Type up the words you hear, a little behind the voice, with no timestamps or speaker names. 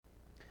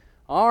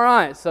All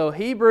right, so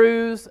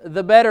Hebrews,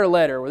 the better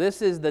letter. Well,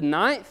 this is the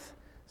 9th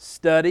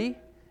study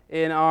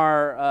in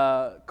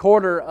our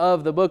quarter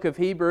of the book of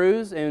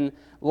Hebrews. And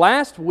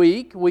last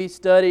week we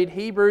studied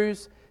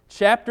Hebrews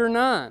chapter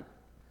 9.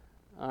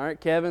 All right,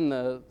 Kevin,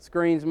 the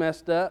screen's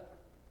messed up.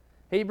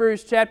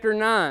 Hebrews chapter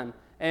 9.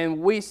 And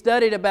we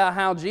studied about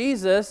how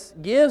Jesus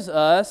gives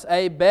us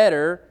a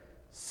better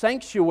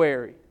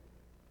sanctuary.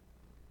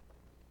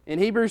 In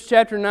Hebrews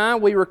chapter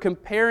 9, we were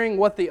comparing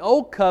what the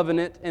Old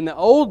Covenant and the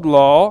Old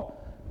Law,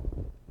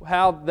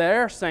 how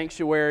their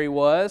sanctuary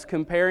was,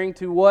 comparing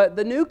to what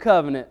the New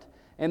Covenant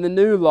and the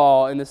New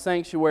Law and the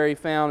sanctuary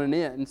found in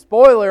it. And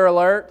spoiler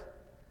alert,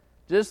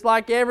 just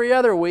like every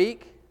other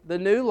week, the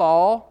New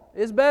Law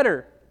is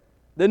better.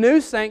 The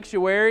new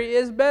sanctuary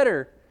is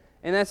better.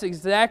 And that's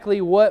exactly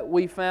what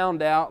we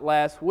found out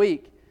last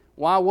week.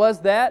 Why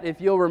was that? If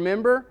you'll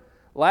remember,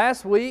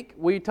 last week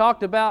we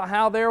talked about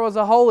how there was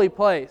a holy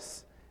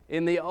place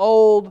in the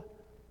old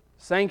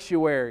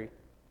sanctuary.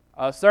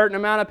 A certain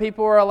amount of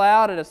people were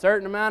allowed at a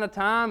certain amount of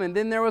time, and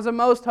then there was a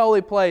most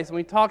holy place. And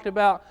we talked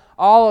about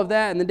all of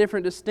that and the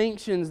different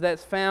distinctions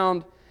that's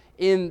found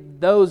in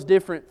those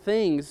different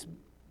things.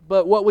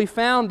 But what we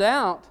found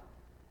out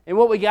and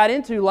what we got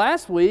into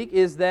last week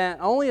is that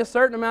only a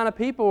certain amount of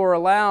people were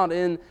allowed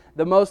in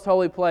the most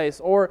holy place,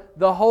 or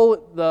the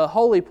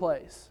holy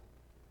place.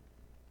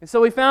 And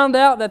so we found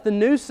out that the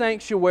new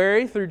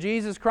sanctuary through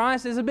Jesus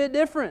Christ is a bit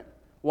different.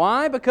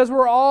 Why? Because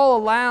we're all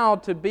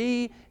allowed to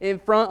be in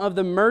front of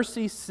the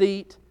mercy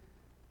seat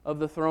of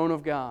the throne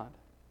of God.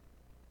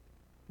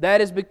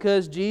 That is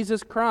because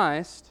Jesus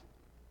Christ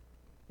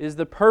is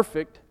the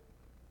perfect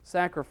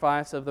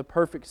sacrifice of the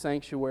perfect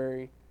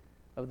sanctuary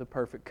of the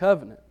perfect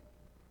covenant.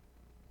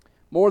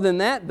 More than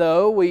that,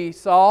 though, we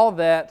saw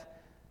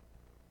that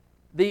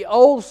the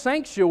old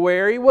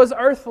sanctuary was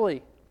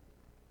earthly.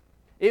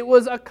 It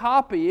was a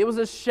copy. It was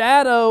a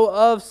shadow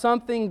of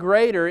something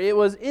greater. It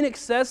was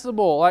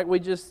inaccessible, like we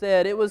just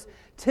said. It was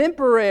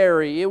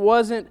temporary. It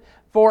wasn't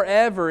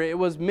forever. It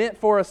was meant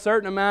for a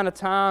certain amount of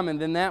time, and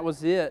then that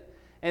was it.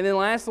 And then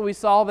lastly, we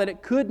saw that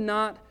it could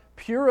not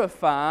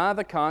purify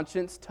the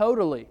conscience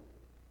totally.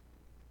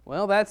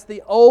 Well, that's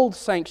the old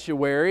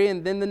sanctuary.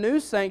 And then the new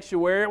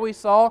sanctuary, we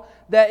saw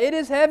that it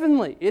is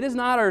heavenly. It is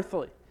not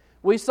earthly.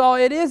 We saw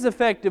it is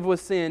effective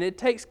with sin. It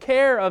takes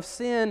care of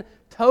sin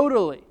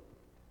totally.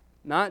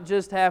 Not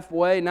just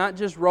halfway, not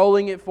just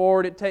rolling it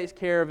forward. It takes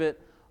care of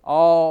it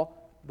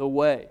all the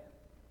way.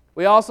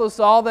 We also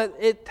saw that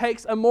it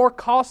takes a more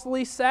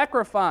costly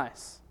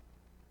sacrifice.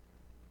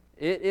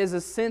 It is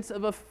a sense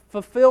of a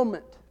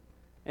fulfillment.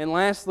 And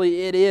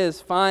lastly, it is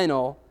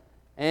final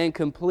and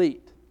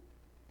complete.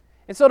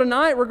 And so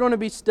tonight we're going to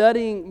be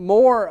studying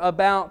more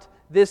about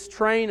this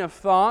train of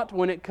thought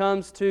when it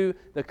comes to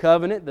the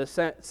covenant,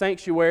 the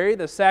sanctuary,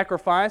 the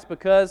sacrifice,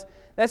 because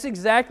that's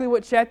exactly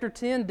what chapter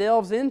 10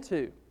 delves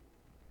into.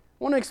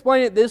 I want to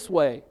explain it this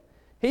way.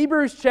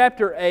 Hebrews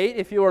chapter 8,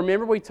 if you'll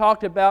remember, we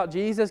talked about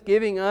Jesus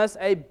giving us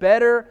a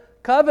better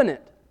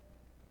covenant.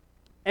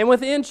 And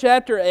within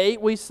chapter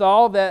 8, we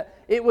saw that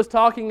it was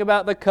talking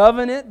about the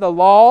covenant, the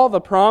law, the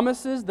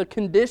promises, the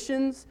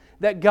conditions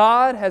that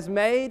God has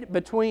made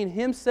between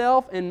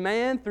Himself and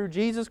man through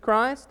Jesus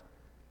Christ.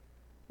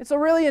 And so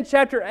really in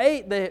chapter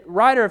 8, the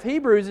writer of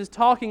Hebrews is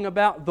talking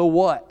about the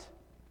what.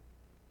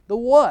 The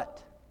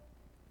what.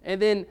 And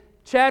then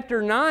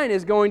chapter 9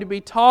 is going to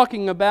be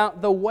talking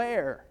about the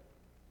where.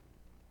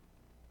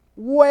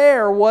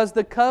 Where was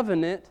the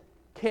covenant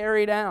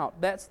carried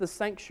out? That's the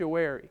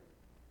sanctuary.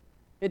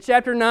 In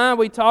chapter 9,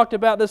 we talked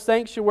about the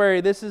sanctuary.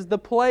 This is the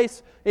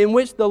place in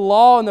which the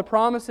law and the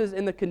promises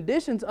and the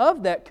conditions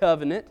of that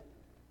covenant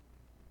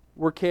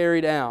were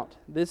carried out.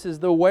 This is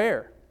the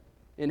where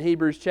in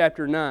Hebrews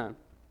chapter 9.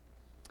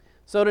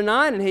 So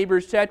tonight in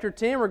Hebrews chapter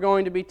 10, we're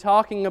going to be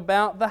talking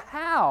about the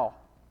how.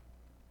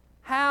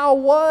 How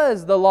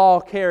was the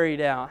law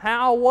carried out?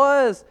 How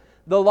was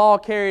the law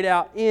carried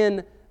out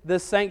in the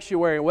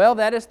sanctuary? Well,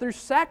 that is through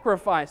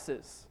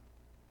sacrifices.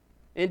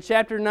 In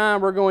chapter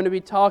 9, we're going to be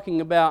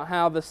talking about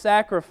how the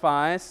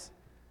sacrifice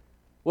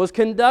was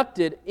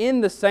conducted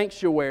in the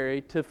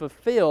sanctuary to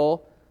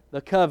fulfill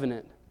the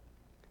covenant.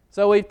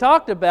 So we've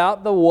talked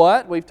about the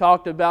what, we've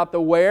talked about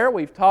the where,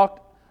 we've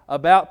talked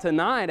about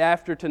tonight,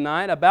 after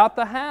tonight, about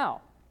the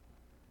how.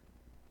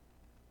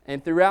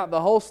 And throughout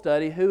the whole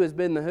study, who has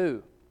been the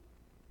who?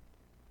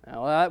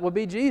 Well, that would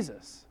be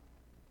Jesus.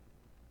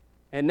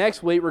 And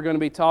next week we're going to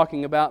be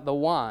talking about the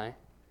why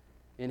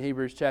in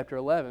Hebrews chapter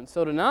 11.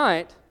 So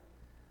tonight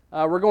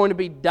we're going to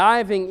be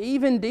diving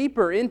even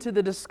deeper into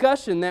the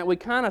discussion that we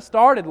kind of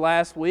started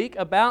last week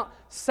about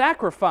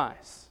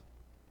sacrifice,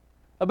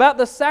 about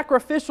the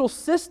sacrificial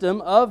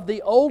system of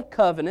the Old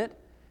Covenant,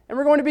 and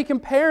we're going to be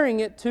comparing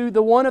it to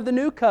the one of the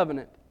New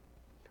Covenant.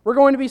 We're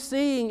going to be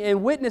seeing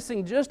and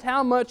witnessing just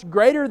how much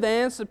greater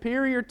than,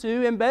 superior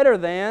to, and better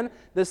than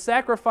the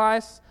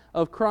sacrifice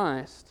of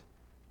Christ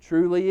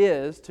truly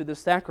is to the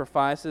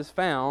sacrifices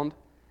found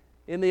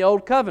in the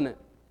Old Covenant.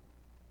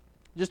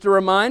 Just a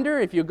reminder,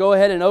 if you go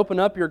ahead and open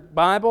up your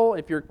Bible,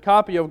 if your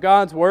copy of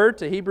God's Word,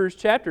 to Hebrews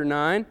chapter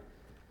 9,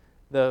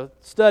 the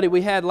study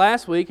we had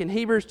last week, in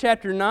Hebrews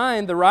chapter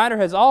 9, the writer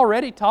has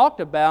already talked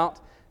about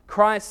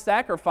Christ's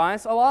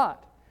sacrifice a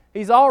lot.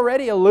 He's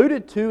already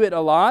alluded to it a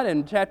lot.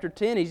 In chapter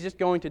 10, he's just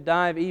going to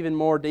dive even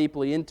more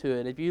deeply into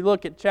it. If you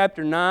look at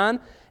chapter 9,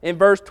 in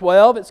verse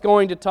 12, it's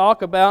going to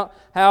talk about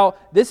how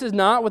this is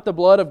not with the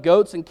blood of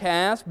goats and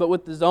calves, but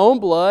with His own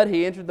blood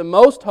He entered the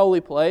most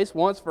holy place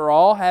once for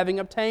all, having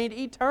obtained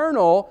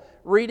eternal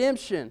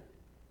redemption.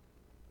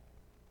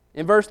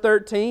 In verse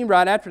 13,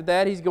 right after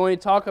that, he's going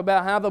to talk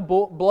about how the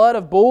blood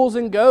of bulls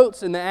and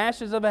goats and the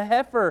ashes of a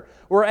heifer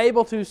were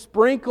able to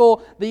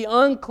sprinkle the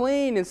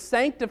unclean and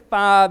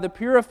sanctify the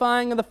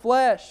purifying of the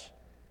flesh.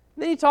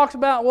 Then he talks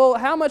about, well,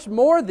 how much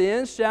more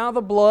then shall the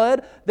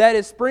blood that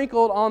is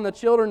sprinkled on the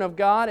children of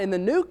God in the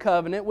new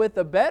covenant with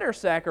a better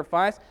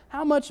sacrifice,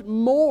 how much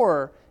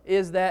more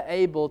is that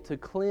able to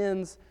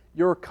cleanse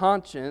your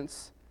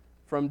conscience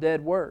from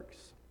dead works?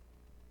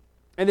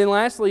 And then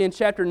lastly, in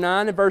chapter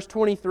 9 and verse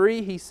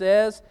 23, he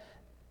says,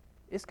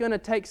 it's going to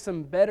take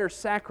some better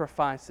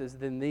sacrifices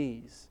than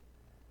these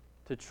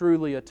to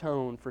truly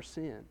atone for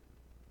sin.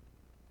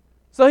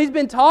 So he's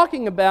been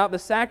talking about the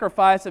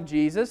sacrifice of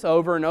Jesus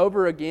over and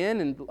over again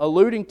and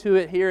alluding to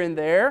it here and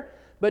there.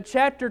 But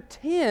chapter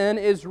 10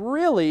 is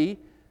really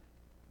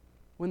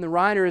when the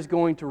writer is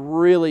going to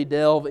really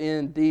delve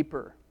in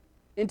deeper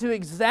into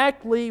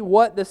exactly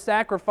what the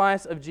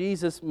sacrifice of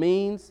Jesus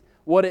means,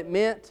 what it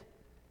meant,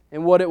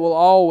 and what it will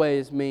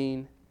always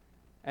mean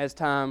as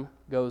time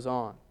goes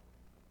on.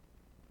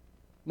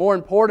 More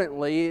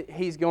importantly,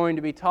 he's going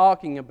to be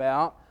talking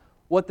about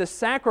what the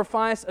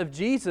sacrifice of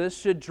Jesus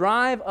should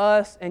drive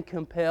us and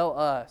compel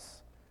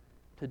us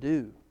to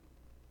do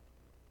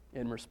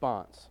in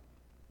response.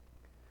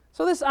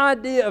 So this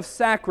idea of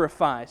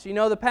sacrifice,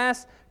 the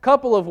past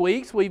couple of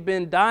weeks we've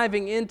been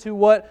diving into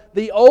what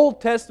the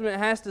Old Testament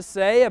has to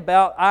say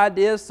about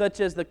ideas such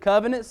as the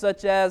covenant,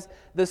 such as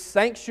the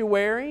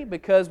sanctuary,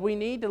 because we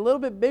need a little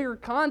bit bigger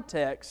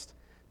context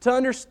to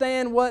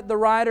understand what the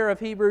writer of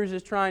Hebrews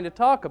is trying to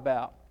talk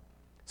about.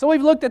 So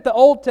we've looked at the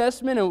Old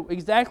Testament and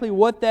exactly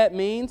what that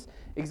means,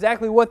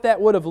 exactly what that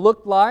would have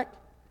looked like.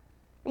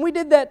 And we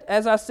did that,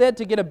 as I said,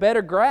 to get a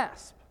better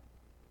grasp,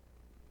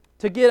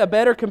 to get a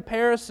better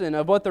comparison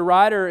of what the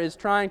writer is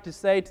trying to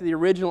say to the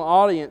original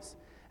audience,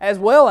 as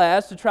well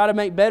as to try to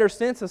make better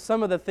sense of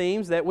some of the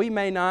themes that we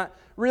may not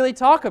really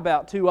talk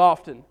about too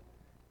often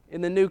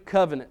in the New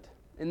Covenant,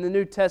 in the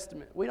New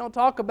Testament. We don't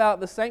talk about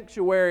the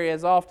sanctuary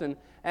as often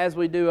as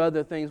we do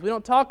other things. We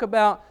don't talk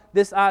about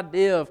this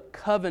idea of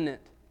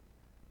covenant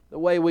the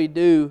way we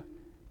do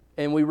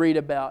and we read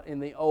about in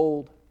the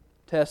Old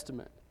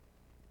Testament.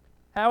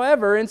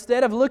 However,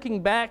 instead of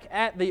looking back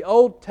at the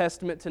Old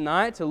Testament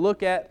tonight to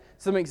look at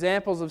some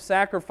examples of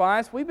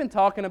sacrifice, we've been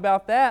talking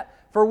about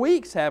that for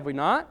weeks, have we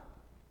not?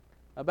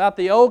 About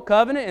the Old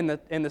Covenant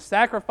and the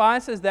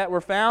sacrifices that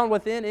were found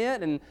within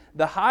it, and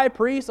the high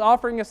priest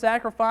offering a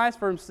sacrifice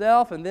for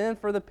himself and then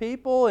for the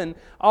people, and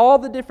all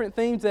the different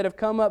themes that have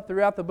come up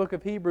throughout the book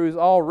of Hebrews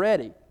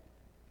already.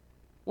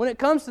 When it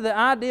comes to the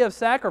idea of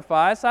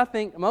sacrifice, I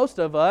think most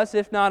of us,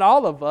 if not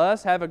all of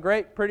us, have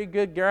a pretty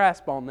good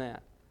grasp on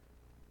that.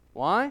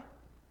 Why?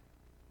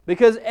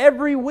 Because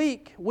every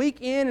week, week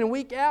in and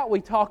week out,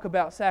 we talk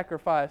about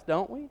sacrifice,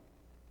 don't we?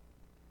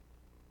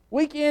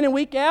 Week in and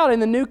week out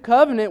in the New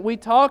Covenant, we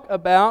talk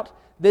about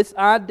this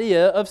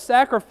idea of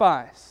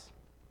sacrifice.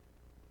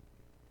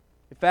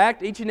 In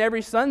fact, each and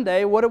every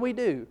Sunday, what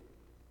do?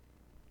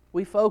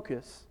 We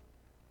focus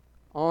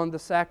on the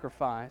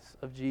sacrifice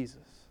of Jesus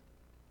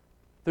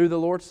through the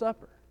Lord's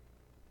Supper.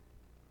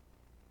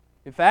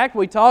 In fact,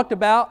 we talked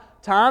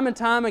about time and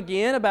time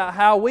again about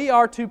how we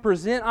are to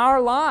present our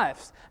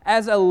lives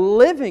as a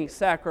living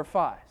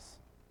sacrifice.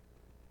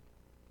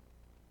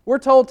 We're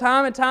told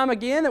time and time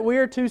again that we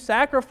are to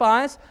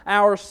sacrifice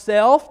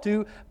ourselves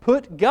to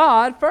put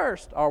God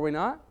first, are we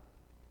not?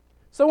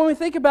 So when we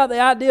think about the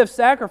idea of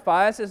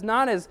sacrifice, it's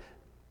not as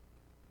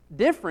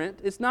different,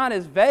 it's not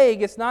as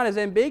vague, it's not as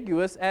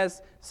ambiguous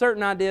as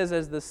certain ideas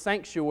as the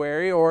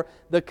sanctuary or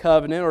the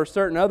covenant or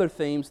certain other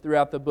themes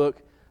throughout the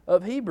book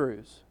of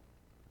Hebrews.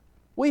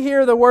 We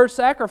hear the word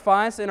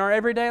sacrifice in our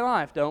everyday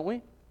life, don't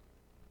we?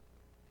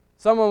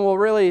 Someone will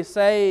really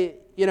say,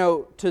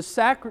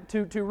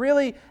 to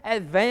really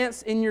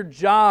advance in your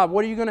job,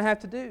 what are you going to have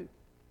to do?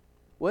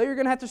 Well, you're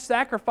going to have to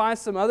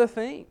sacrifice some other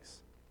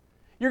things.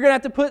 You're going to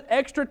have to put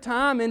extra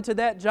time into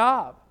that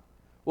job.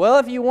 Well,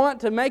 if you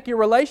want to make your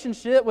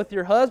relationship with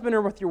your husband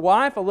or with your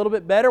wife a little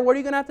bit better, what are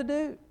you going to have to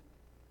do?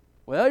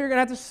 Well, you're going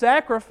to have to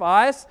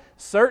sacrifice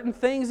certain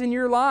things in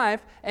your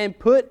life and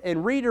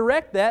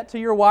redirect that to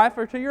your wife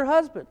or to your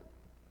husband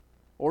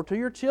or to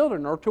your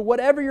children or to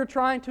whatever you're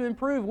trying to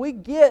improve. We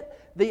get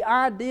the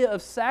idea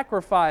of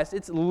sacrifice.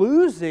 It's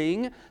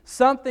losing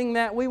something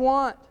that we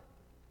want.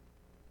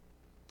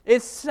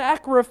 It's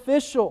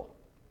sacrificial.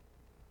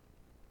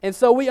 And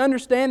so we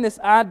understand this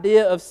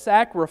idea of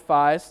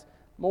sacrifice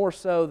more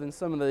so than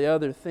some of the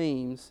other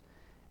themes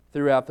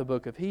throughout the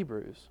book of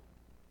Hebrews.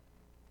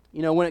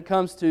 When it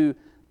comes to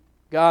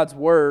God's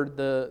Word,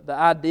 the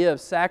idea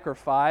of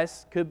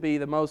sacrifice could be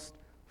the most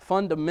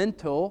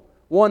fundamental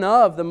one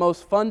of the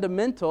most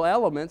fundamental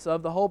elements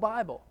of the whole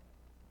Bible.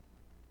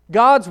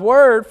 God's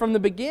Word from the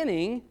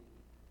beginning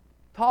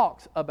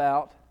talks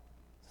about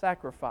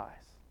sacrifice.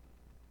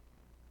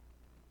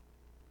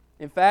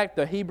 In fact,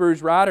 the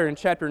Hebrews writer in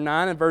chapter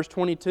 9 and verse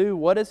 22,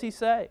 what does he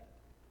say?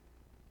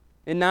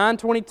 In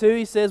 9:22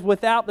 he says,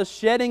 "Without the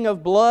shedding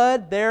of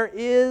blood there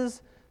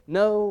is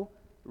no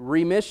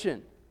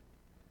remission."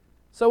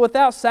 So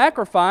without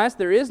sacrifice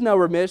there is no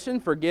remission,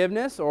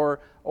 forgiveness, or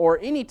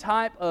any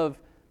type of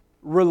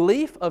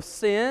relief of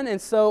sin.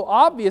 And so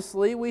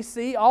obviously we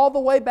see all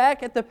the way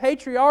back at the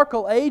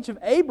patriarchal age of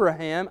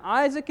Abraham,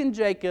 Isaac, and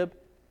Jacob,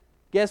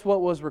 guess what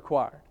was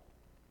required?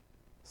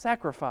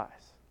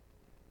 Sacrifice.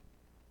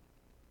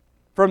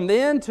 From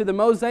then to the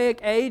Mosaic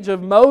age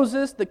of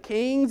Moses, the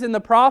kings, and the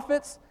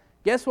prophets,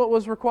 guess what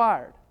was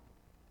required?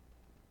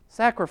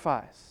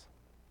 Sacrifice.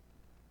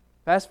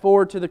 Fast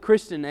forward to the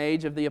Christian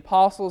age of the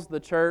apostles, the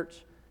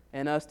church,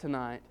 and us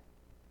tonight.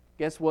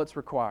 Guess what's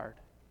required?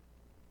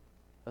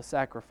 A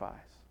sacrifice.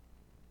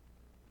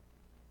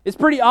 It's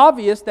pretty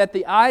obvious that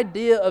the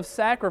idea of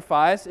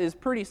sacrifice is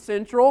pretty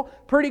central,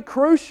 pretty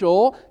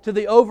crucial to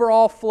the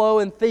overall flow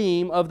and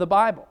theme of the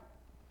Bible.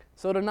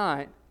 So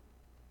tonight,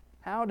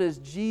 how does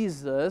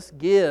Jesus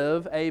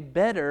give a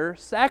better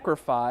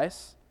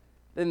sacrifice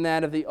than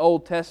that of the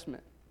Old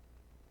Testament?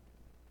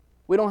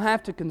 We don't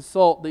have to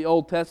consult the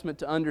Old Testament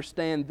to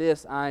understand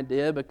this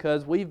idea,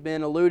 because we've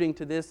been alluding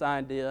to this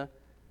idea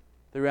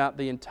throughout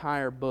the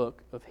entire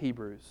book of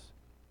Hebrews.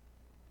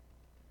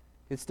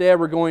 Instead,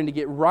 we're going to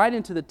get right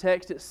into the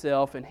text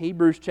itself in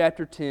Hebrews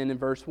chapter 10 and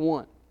verse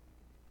 1.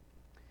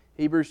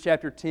 Hebrews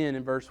chapter 10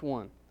 and verse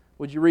 1.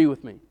 Would you read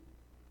with me?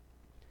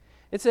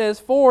 It says,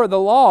 "For the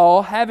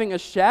law, having a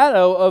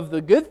shadow of the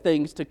good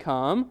things to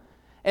come,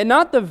 and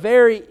not the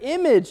very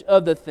image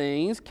of the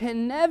things,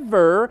 can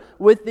never,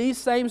 with these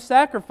same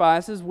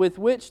sacrifices with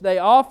which they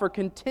offer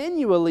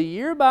continually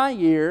year by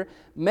year,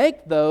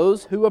 make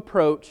those who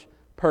approach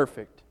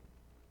perfect.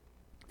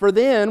 For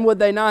then would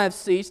they not have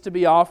ceased to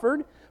be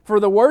offered? For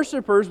the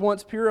worshippers,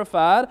 once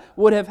purified,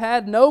 would have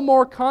had no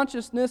more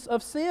consciousness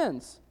of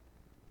sins.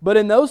 But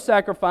in those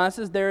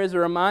sacrifices there is a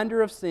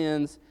reminder of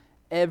sins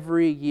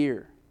every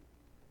year.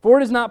 For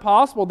it is not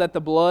possible that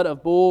the blood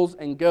of bulls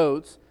and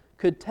goats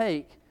could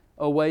take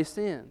away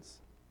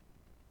sins."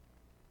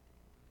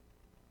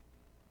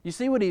 You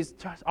see what he's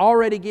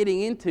already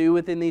getting into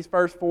within these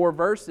first 4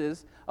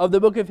 verses of the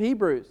book of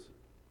Hebrews.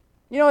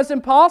 You know, it's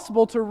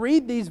impossible to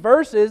read these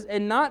verses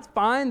and not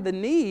find the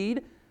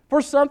need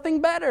for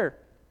something better.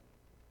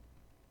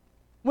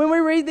 When we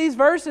read these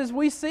verses,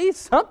 we see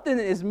something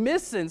is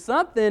missing,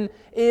 something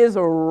is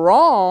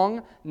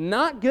wrong,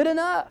 not good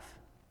enough.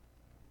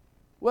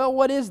 Well,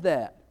 what is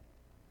that?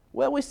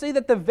 Well, we see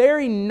that the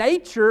very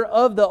nature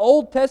of the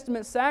Old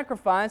Testament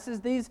sacrifices,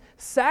 these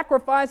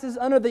sacrifices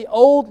under the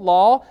old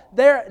law,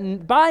 they're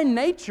by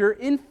nature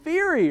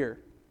inferior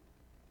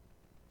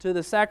to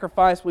the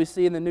sacrifice we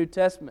see in the New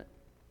Testament.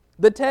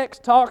 The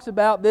text talks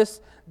about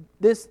this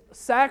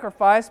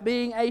sacrifice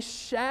being a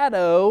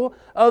shadow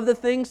of the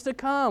things to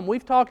come.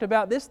 We've talked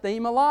about this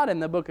theme a lot in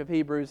the book of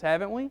Hebrews,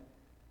 haven't we?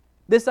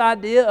 This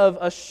idea of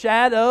a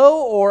shadow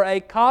or a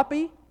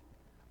copy.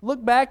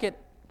 Look back at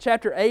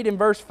chapter 8 and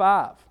verse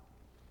 5.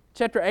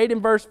 Chapter 8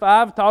 and verse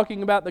 5,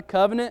 talking about the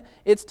covenant,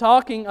 it's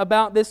talking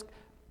about this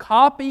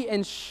copy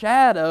and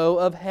shadow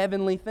of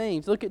heavenly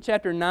things. Look at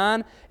chapter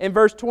 9 and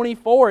verse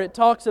 24. It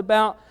talks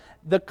about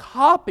the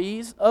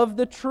copies of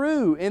the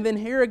true. And then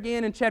here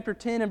again in chapter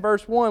 10 and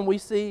verse 1, we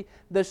see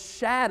the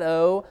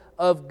shadow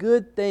of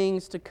good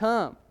things to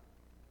come.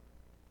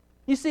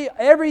 You see,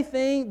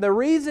 everything, the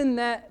reason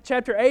that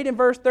chapter 8 and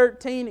verse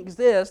 13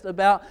 exists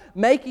about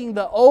making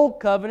the old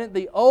covenant,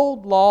 the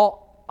old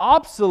law,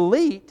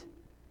 obsolete,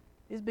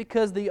 is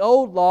because the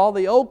old law,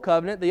 the old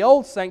covenant, the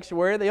old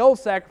sanctuary, the old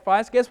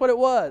sacrifice, guess what it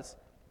was?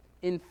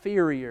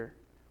 Inferior.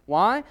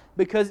 Why?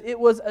 Because it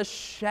was a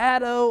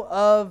shadow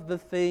of the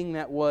thing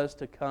that was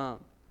to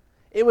come.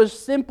 It was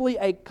simply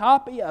a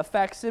copy, a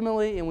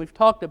facsimile, and we've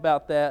talked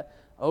about that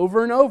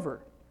over and over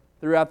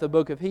throughout the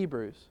book of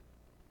Hebrews.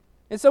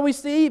 And so we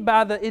see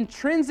by the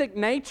intrinsic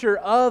nature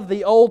of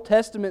the Old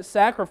Testament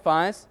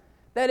sacrifice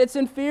that it's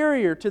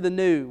inferior to the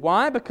new.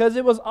 Why? Because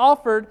it was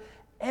offered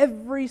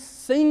every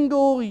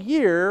single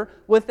year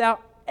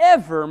without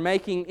ever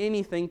making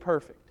anything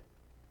perfect,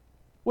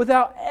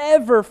 without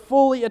ever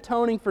fully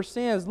atoning for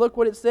sins. Look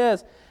what it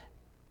says.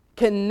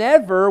 Can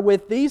never,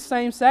 with these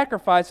same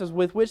sacrifices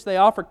with which they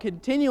offer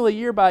continually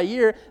year by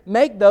year,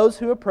 make those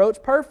who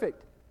approach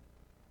perfect.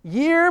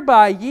 Year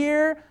by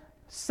year,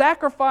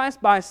 sacrifice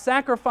by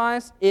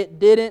sacrifice, it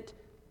didn't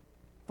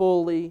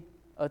fully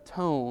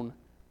atone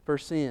for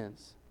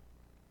sins.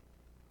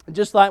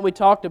 Just like we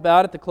talked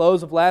about at the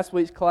close of last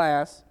week's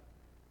class,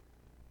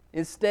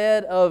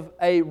 instead of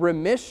a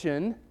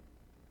remission,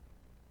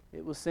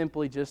 it was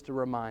simply just a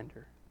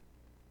reminder.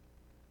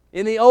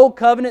 In the Old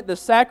Covenant, the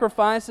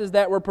sacrifices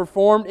that were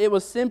performed, it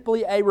was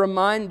simply a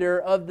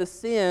reminder of the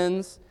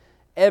sins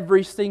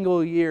every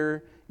single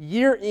year,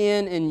 year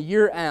in and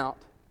year out.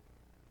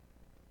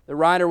 The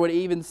writer would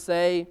even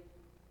say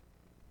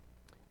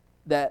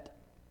that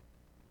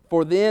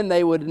for then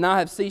they would not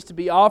have ceased to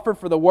be offered,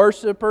 for the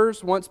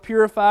worshipers, once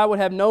purified, would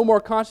have no more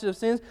conscience of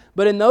sins.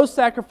 But in those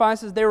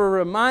sacrifices, they were a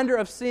reminder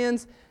of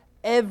sins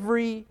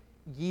every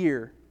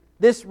year.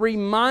 This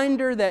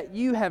reminder that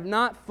you have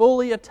not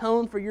fully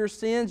atoned for your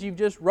sins. You've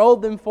just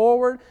rolled them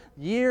forward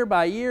year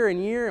by year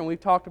and year, and we've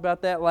talked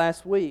about that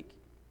last week.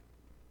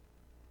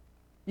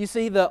 You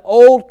see, the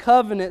Old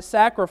Covenant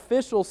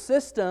sacrificial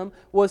system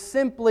was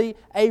simply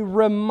a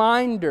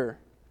reminder,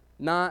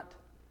 not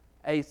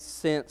a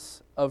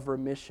sense of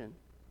remission.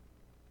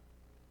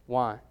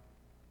 Why?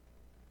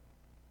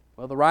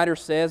 Well, the writer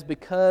says,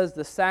 because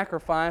the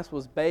sacrifice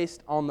was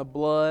based on the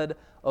blood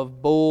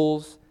of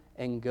bulls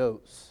and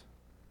goats,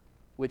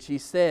 which he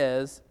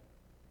says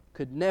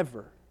could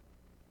never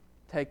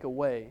take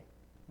away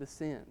the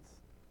sins.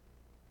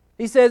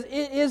 He says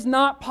it is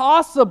not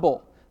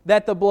possible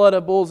that the blood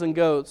of bulls and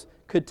goats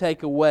could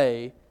take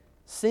away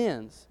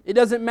sins. It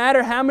doesn't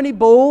matter how many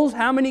bulls,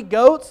 how many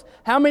goats,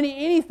 how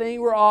many anything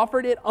were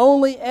offered, it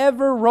only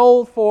ever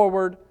rolled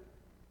forward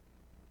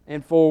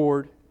and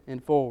forward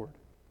and forward.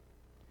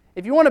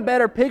 If you want a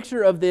better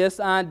picture of this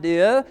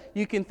idea,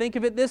 you can think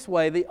of it this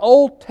way. The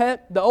Old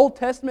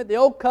Testament, the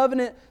Old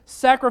Covenant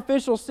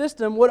sacrificial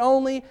system would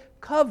only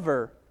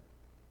cover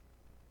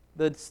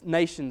the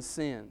nation's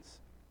sins,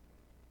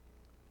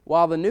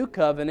 while the New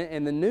Covenant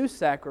and the new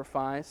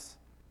sacrifice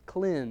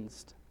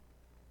cleansed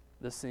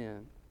the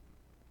sin.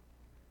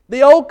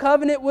 The Old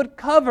Covenant would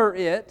cover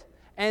it,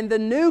 and the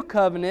New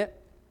Covenant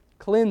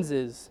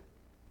cleanses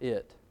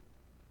it.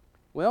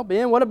 Well,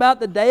 Ben, what about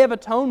the Day of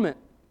Atonement?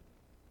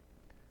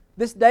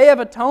 This Day of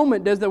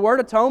Atonement, does the word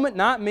atonement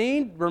not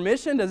mean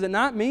remission? Does it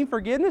not mean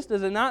forgiveness?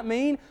 Does it not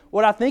mean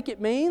what I think it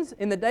means?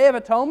 In the Day of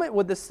Atonement,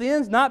 would the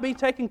sins not be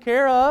taken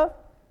care of?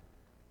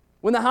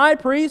 When the high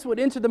priest would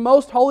enter the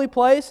most holy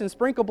place and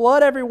sprinkle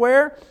blood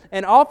everywhere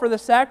and offer the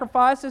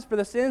sacrifices for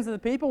the sins of the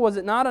people, was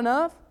it not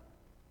enough?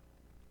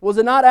 Was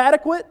it not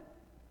adequate?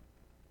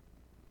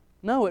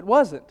 No, it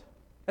wasn't.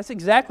 That's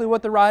exactly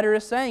what the writer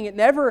is saying. It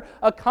never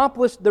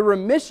accomplished the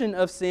remission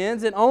of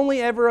sins. It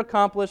only ever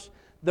accomplished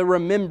the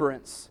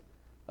remembrance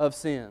of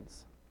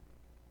sins.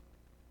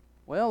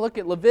 Well, look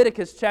at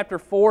Leviticus chapter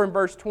 4 and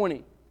verse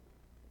 20.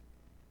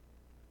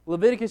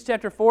 Leviticus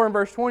chapter 4 and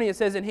verse 20, it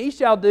says, "And he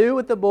shall do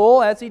with the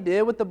bull as he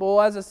did with the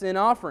bull as a sin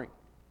offering.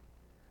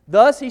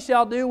 Thus he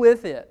shall do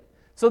with it.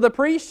 So the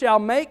priest shall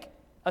make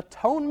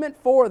atonement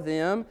for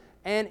them,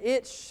 and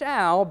it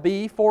shall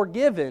be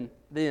forgiven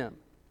them."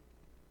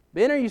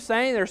 Ben, are you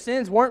saying their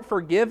sins weren't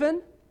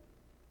forgiven?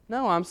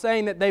 No, I'm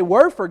saying that they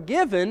were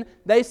forgiven.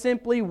 They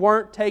simply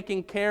weren't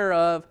taken care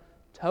of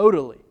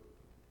totally.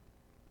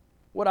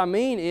 What I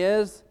mean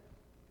is,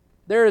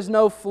 there is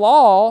no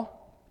flaw.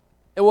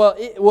 Well,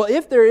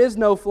 if there is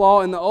no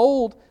flaw in the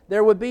old,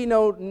 there would be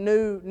no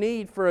new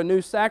need for a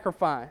new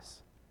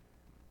sacrifice.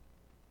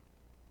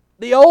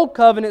 The old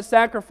covenant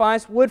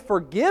sacrifice would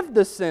forgive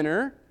the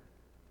sinner,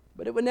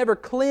 but it would never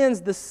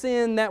cleanse the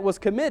sin that was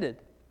committed.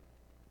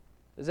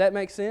 Does that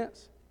make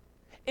sense?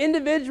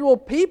 Individual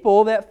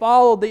people that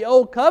followed the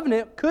old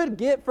covenant could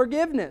get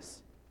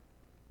forgiveness,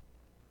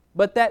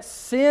 but that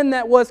sin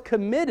that was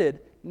committed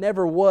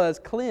never was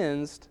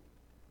cleansed,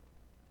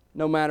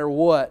 no matter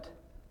what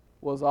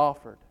was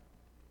offered.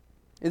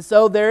 And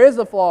so there is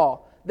a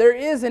flaw. There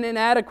is an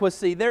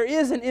inadequacy. There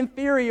is an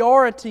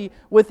inferiority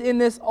within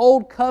this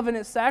old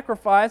covenant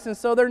sacrifice, and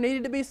so there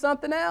needed to be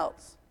something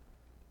else.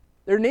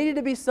 There needed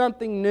to be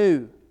something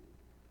new.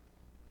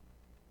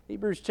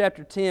 Hebrews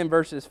chapter 10,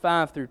 verses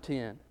 5 through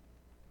 10.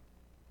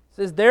 It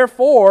says,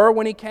 "Therefore,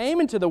 when He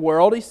came into the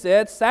world, He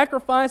said,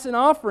 'Sacrifice and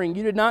offering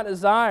you did not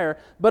desire,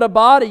 but a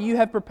body you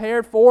have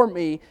prepared for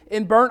me.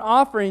 In burnt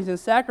offerings and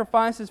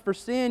sacrifices for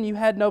sin you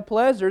had no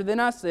pleasure. Then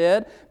I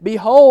said,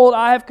 Behold,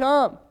 I have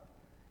come.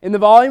 In the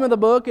volume of the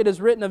book it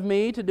is written of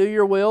me to do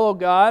your will, O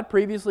God,'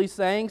 previously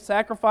saying,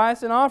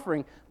 'Sacrifice and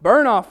offering,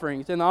 burnt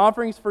offerings, and the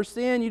offerings for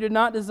sin you did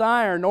not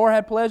desire, nor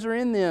had pleasure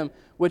in them,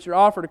 which are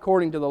offered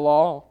according to the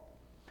law.'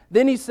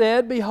 Then He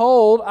said,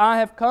 'Behold, I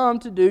have come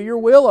to do your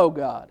will, O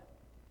God.'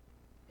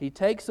 He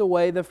takes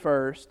away the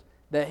first,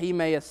 that He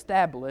may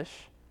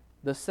establish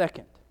the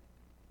second.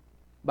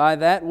 By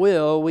that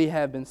will we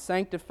have been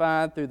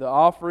sanctified through the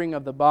offering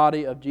of the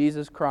body of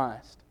Jesus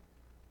Christ,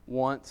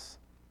 once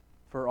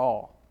for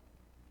all."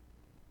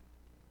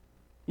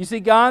 You see,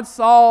 God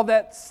saw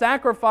that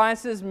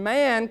sacrifices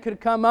man could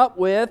come up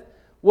with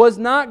was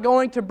not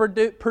going to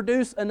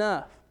produce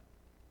enough.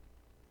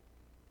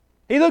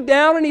 He looked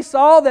down and He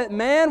saw that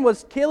man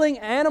was killing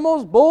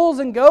animals, bulls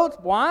and goats.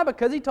 Why?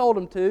 Because He told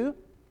him to.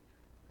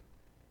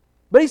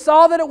 But He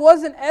saw that it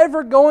wasn't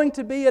ever going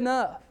to be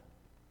enough.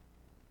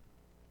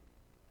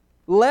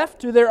 Left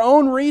to their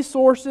own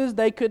resources,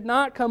 they could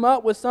not come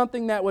up with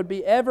something that would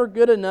be ever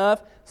good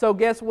enough. So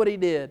guess what He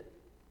did?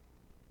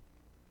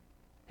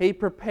 He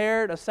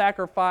prepared a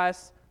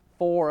sacrifice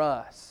for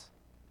us.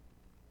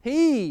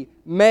 He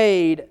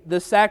made the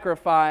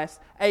sacrifice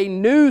a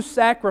new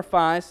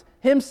sacrifice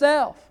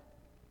Himself.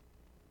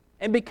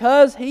 And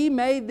because He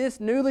made this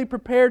newly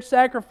prepared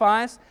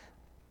sacrifice,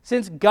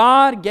 Since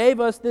God gave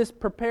us this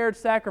prepared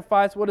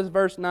sacrifice, what does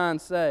verse 9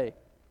 say?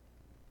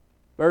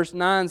 Verse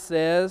 9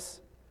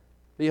 says,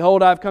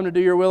 Behold, I have come to do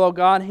your will, O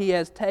God. He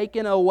has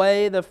taken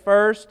away the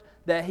first,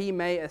 that He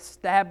may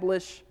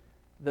establish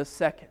the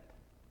second.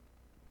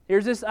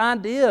 Here's this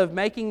idea of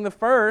making the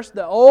first,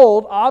 the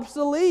old,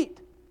 obsolete.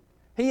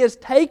 He has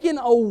taken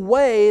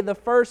away the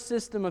first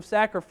system of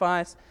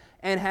sacrifice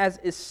and has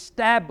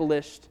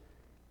established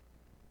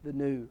the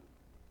new.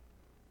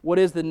 What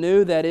is the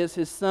new? That is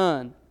His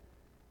Son.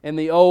 And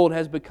the old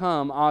has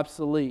become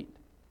obsolete.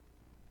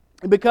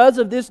 And because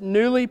of this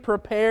newly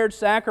prepared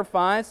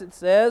sacrifice, it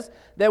says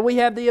that we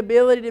have the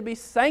ability to be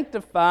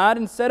sanctified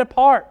and set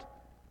apart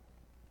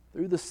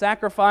through the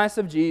sacrifice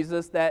of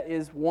Jesus that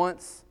is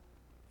once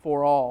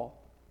for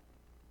all.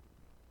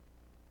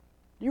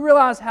 Do you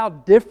realize how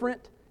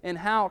different and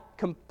how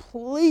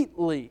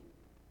completely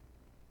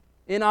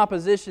in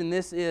opposition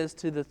this is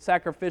to the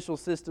sacrificial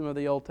system of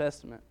the Old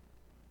Testament?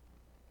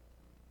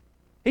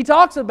 He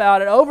talks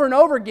about it over and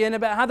over again,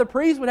 about how the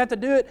priest would have to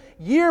do it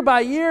year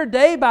by year,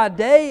 day by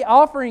day,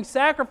 offering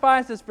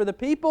sacrifices for the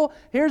people.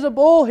 Here's a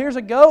bull, here's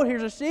a goat,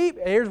 here's a sheep,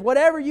 here's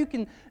whatever you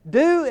can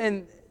do,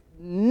 and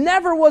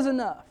never was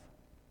enough.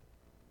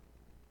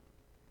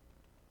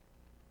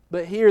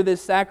 But here,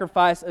 this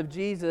sacrifice of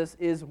Jesus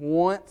is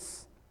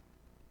once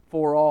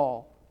for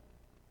all.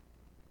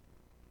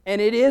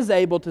 And it is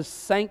able to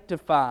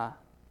sanctify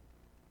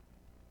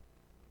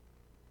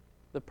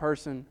the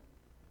person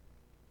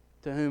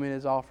to whom it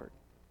is offered.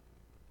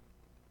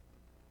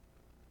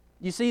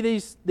 You see,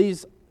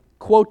 these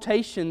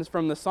quotations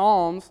from the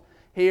Psalms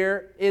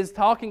here is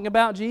talking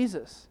about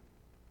Jesus.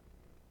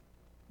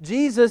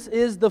 Jesus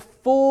is the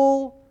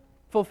full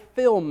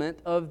fulfillment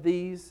of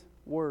these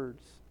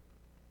words.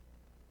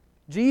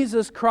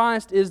 Jesus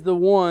Christ is the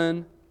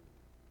one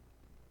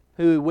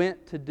who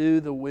went to do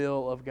the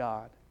will of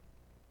God.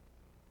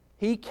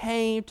 He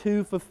came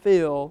to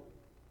fulfill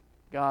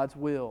God's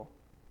will.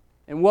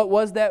 And what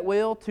was that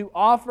will? To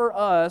offer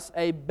us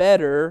a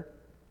better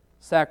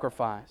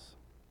sacrifice.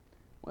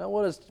 Well,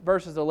 what does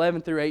verses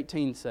 11 through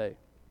 18 say?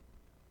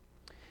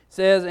 It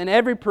says, And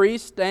every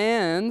priest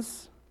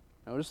stands,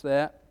 notice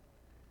that,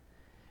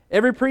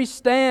 every priest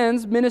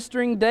stands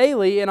ministering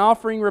daily and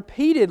offering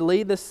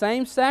repeatedly the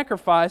same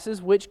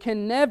sacrifices which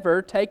can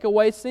never take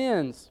away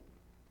sins.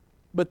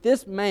 But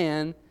this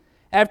man,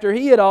 after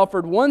he had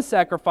offered one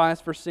sacrifice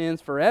for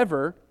sins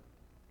forever,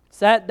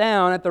 sat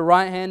down at the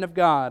right hand of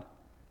God.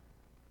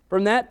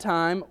 From that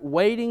time,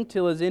 waiting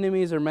till His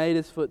enemies are made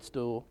His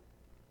footstool.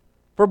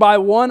 For by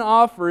one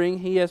offering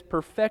He has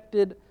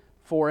perfected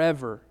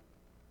forever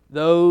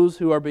those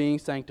who are being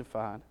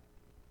sanctified.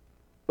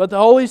 But the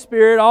Holy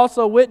Spirit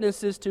also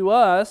witnesses to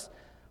us,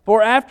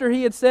 for after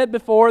He had said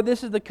before,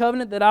 This is the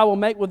covenant that I will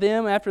make with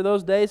them after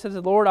those days, says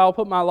the Lord, I will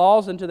put my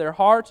laws into their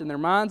hearts and their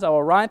minds, I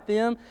will write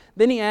them.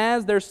 Then He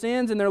adds, Their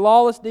sins and their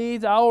lawless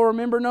deeds I will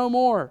remember no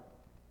more.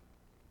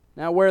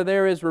 Now where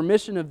there is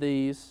remission of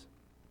these,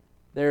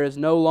 there is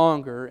no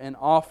longer an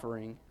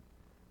offering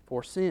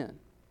for sin.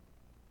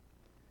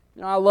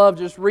 You know, I love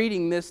just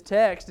reading this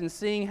text and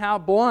seeing how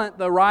blunt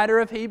the writer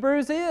of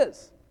Hebrews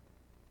is.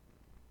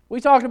 We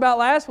talked about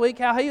last week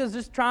how he was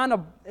just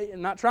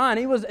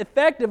he was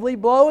effectively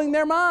blowing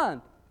their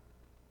mind.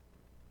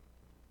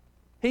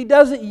 He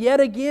does it yet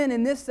again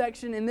in this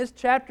section, in this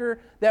chapter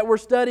that we're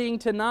studying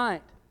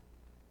tonight.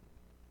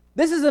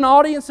 This is an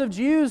audience of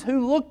Jews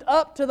who looked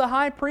up to the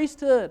high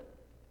priesthood.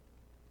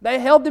 They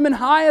held them in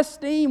high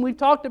esteem. We've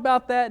talked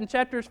about that in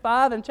chapters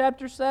 5 and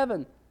chapter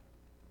 7.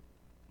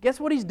 Guess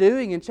what he's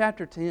doing in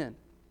chapter 10?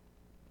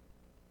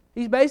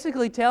 He's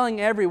basically telling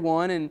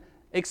everyone and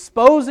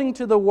exposing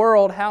to the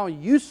world how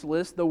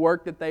useless the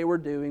work that they were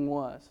doing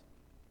was.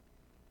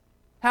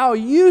 How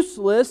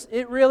useless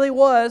it really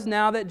was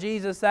now that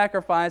Jesus'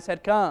 sacrifice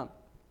had come.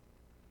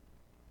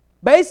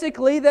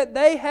 Basically, that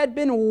they had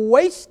been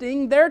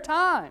wasting their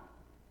time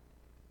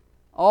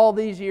all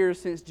these years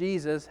since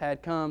Jesus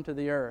had come to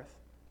the earth.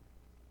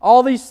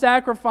 All these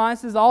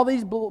sacrifices, all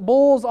these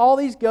bulls, all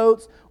these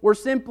goats were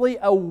simply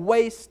a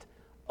waste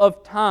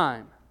of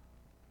time.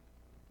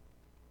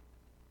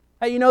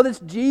 Hey, you know this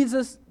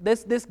Jesus,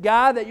 this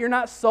guy that you're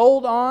not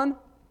sold on?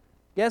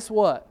 Guess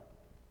what?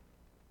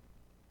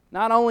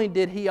 Not only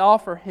did He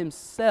offer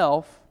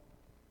Himself,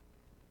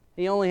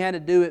 He only had to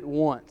do it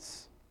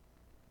once.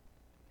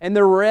 And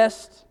the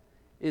rest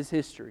is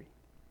history.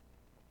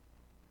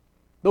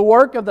 The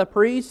work of the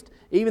priest,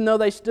 even though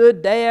they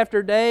stood day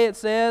after day, it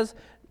says,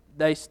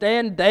 they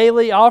stand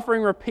daily,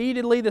 offering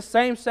repeatedly the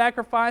same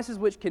sacrifices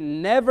which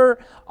can never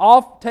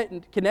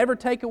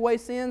take away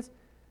sins.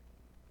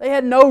 They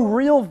had no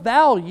real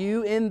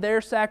value in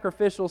their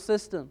sacrificial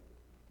system.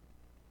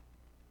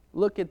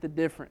 Look at the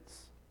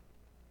difference.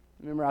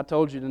 Remember, I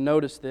told you to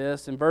notice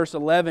this. In verse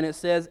 11 it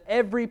says,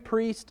 Every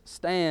priest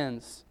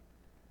stands.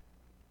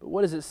 But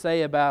what does it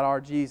say about our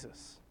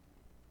Jesus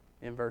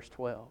in verse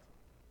 12?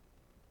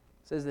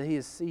 It says that He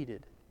is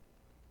seated,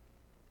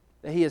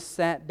 that He is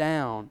sat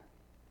down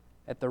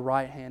at the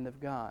right hand of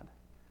God.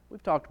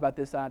 We've talked about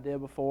this idea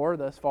before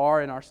thus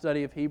far in our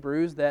study of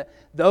Hebrews, that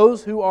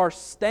those who are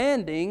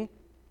standing,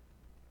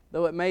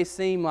 though it may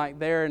seem like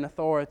they're in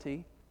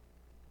authority,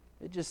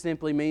 it just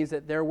simply means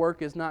that their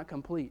work is not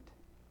complete.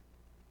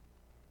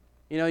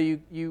 You know,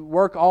 you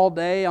work all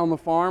day on the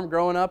farm.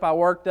 Growing up, I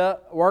worked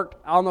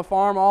on the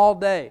farm all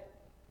day.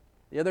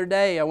 The other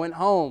day, I went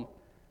home,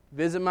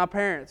 visit my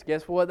parents.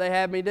 Guess what they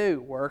had me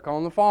do? Work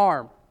on the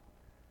farm.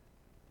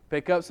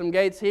 Pick up some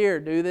gates here,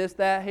 do this,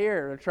 that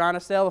here. They're trying to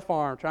sell the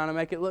farm, trying to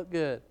make it look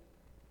good.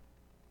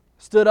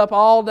 Stood up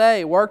all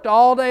day, worked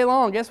all day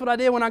long. Guess what I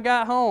did when I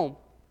got home?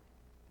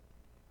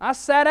 I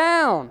sat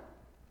down.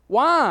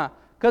 Why?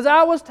 Because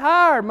I was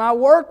tired. My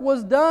work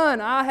was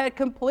done. I had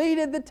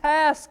completed the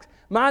tasks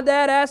my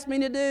dad asked me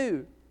to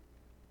do.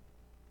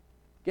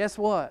 Guess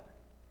what?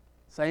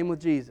 Same with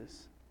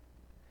Jesus.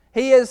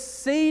 He is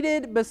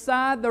seated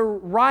beside the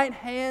right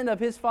hand of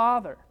His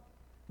Father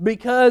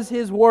because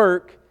His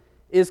work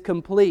is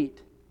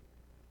complete.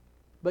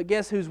 But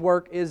guess whose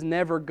work is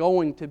never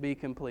going to be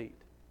complete?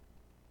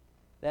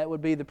 That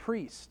would be the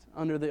priest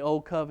under the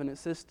Old Covenant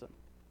system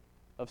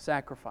of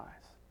sacrifice.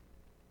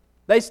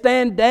 They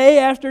stand day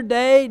after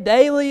day,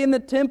 daily in the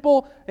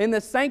temple, in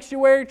the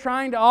sanctuary,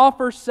 trying to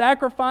offer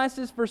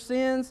sacrifices for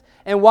sins.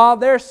 And while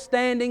they're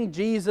standing,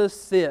 Jesus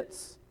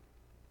sits.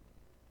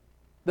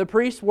 The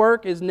priest's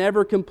work is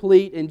never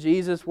complete, and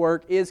Jesus'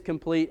 work is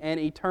complete and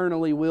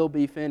eternally will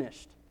be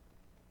finished.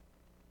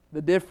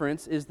 The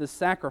difference is the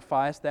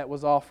sacrifice that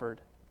was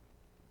offered.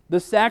 The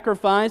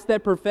sacrifice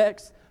that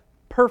perfects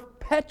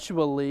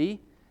perpetually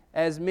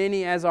as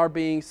many as are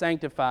being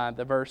sanctified,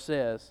 the verse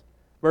says.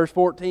 Verse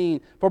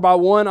 14, for by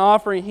one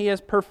offering He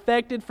has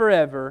perfected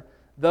forever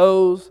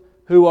those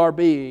who are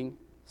being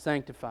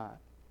sanctified.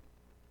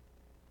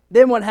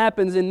 Then what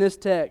happens in this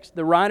text?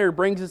 The writer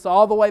brings us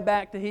all the way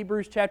back to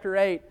Hebrews chapter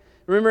 8.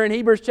 Remember in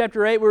Hebrews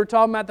chapter 8 we were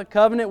talking about the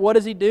covenant. What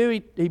does he do?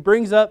 He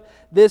brings up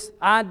this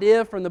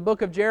idea from the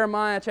book of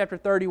Jeremiah chapter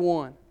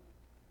 31.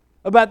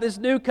 About this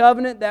new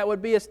covenant that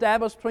would be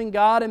established between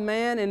God and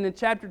man. And in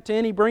chapter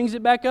 10 he brings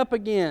it back up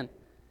again.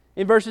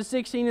 In verses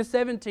 16 and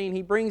 17,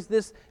 he brings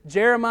this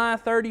Jeremiah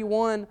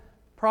 31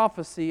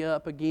 prophecy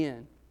up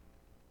again.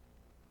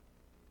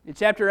 In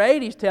chapter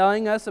 8, he's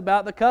telling us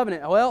about the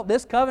covenant. Well,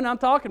 this covenant I'm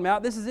talking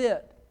about, this is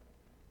it.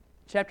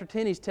 Chapter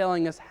 10, he's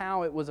telling us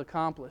how it was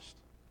accomplished.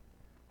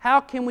 How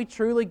can we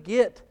truly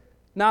get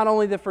not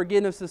only the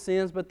forgiveness of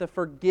sins, but the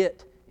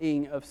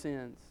forgetting of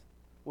sins?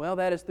 Well,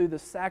 that is through the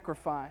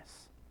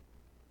sacrifice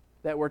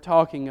that we're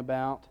talking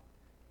about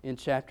in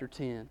chapter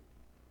 10.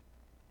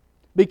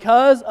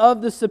 Because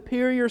of the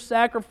superior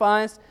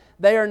sacrifice,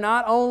 we are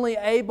not only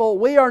able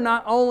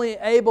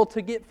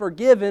to get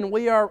forgiven,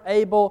 we are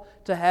able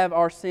to have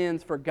our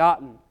sins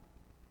forgotten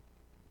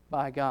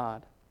by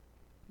God.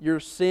 Your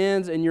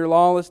sins and your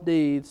lawless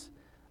deeds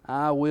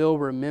I will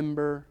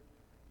remember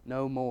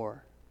no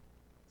more,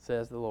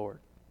 says the Lord.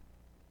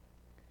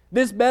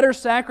 This better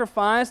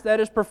sacrifice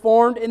that is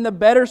performed in the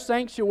better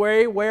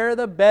sanctuary where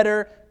the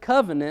better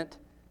covenant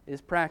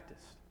is practiced.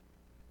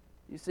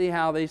 You see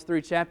how these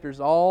three chapters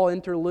all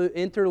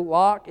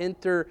interlock,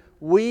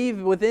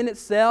 interweave within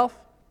itself?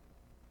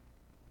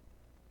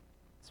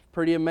 It's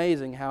pretty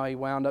amazing how he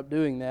wound up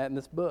doing that in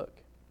this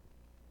book.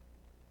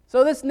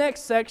 So this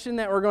next section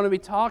that we're going to be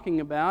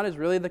talking about is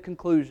really the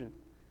conclusion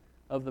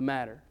of the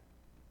matter.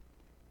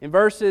 In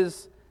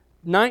verses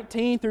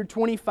 19 through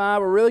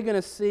 25, we're really going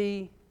to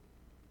see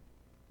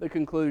the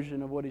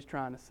conclusion of what he's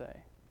trying to say.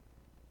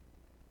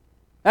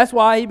 That's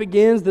why he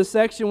begins the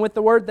section with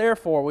the word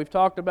therefore. We've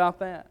talked about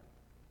that.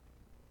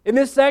 In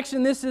this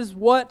section, this is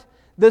what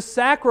the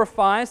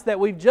sacrifice that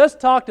we've just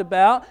talked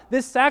about,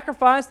 this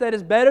sacrifice that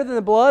is better than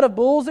the blood of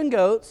bulls and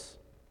goats,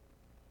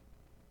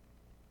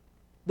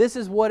 this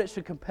is what it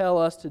should compel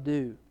us to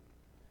do.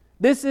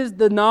 This is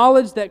the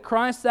knowledge that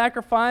Christ's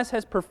sacrifice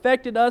has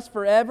perfected us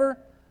forever.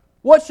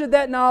 What should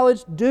that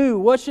knowledge do?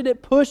 What should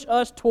it push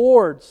us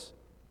towards?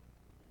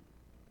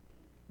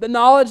 The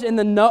knowledge in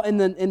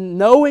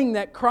knowing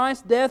that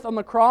Christ's death on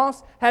the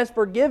cross has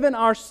forgiven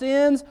our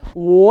sins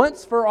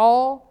once for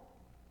all.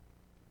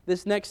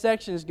 This next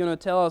section is going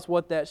to tell us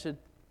what that should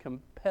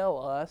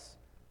compel us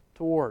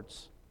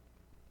towards.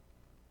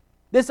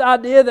 This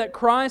idea that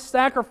Christ's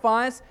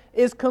sacrifice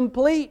is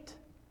complete.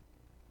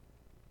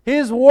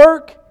 His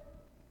work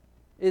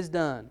is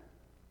done.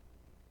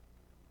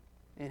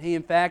 And He,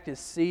 in fact, is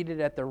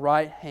seated at the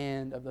right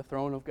hand of the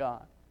throne of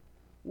God.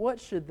 What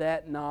should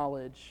that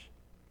knowledge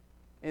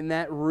and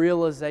that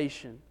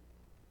realization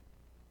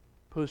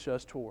push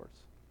us towards?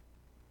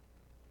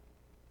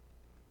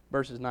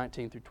 Verses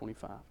 19 through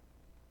 25.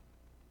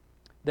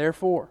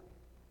 Therefore,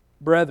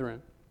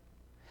 brethren,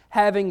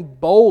 having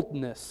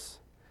boldness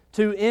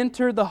to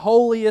enter the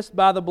holiest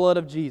by the blood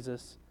of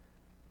Jesus,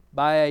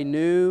 by a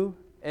new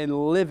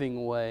and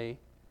living way,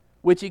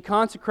 which He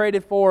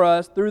consecrated for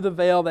us through the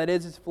veil that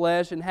is His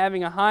flesh, and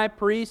having a high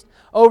priest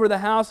over the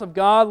house of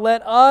God,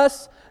 let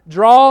us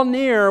draw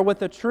near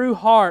with a true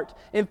heart,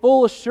 in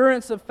full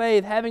assurance of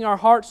faith, having our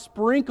hearts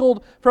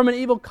sprinkled from an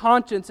evil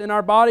conscience and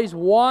our bodies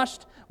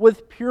washed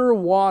with pure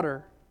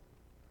water.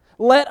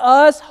 Let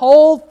us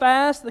hold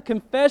fast the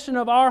confession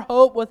of our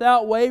hope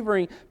without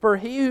wavering, for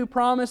He who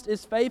promised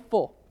is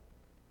faithful.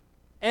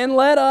 And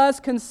let us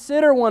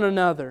consider one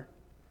another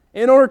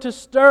in order to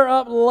stir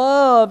up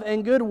love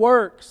and good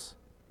works,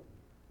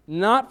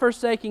 not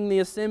forsaking the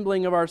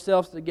assembling of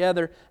ourselves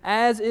together,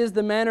 as is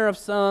the manner of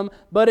some,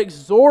 but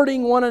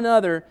exhorting one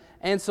another,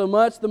 and so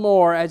much the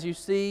more as you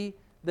see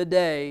the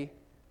day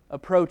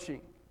approaching.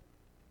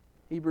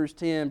 Hebrews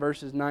 10,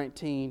 verses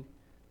 19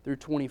 through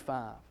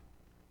 25.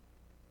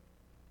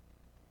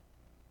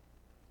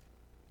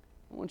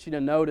 I want you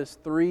to notice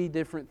three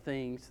different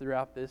things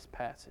throughout this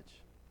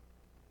passage.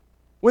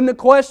 When the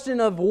question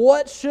of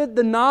what should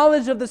the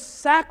knowledge of the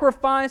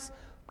sacrifice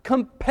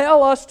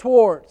compel us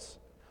towards?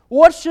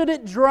 What should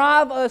it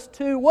drive us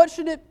to? What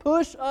should it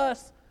push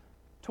us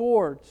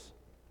towards?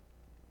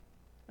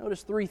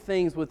 Notice three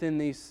things within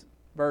these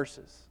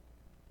verses.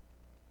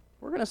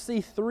 We're going to see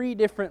three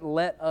different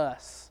let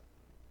us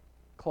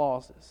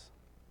clauses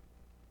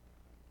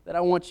that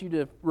I want you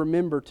to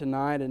remember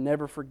tonight and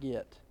never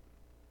forget.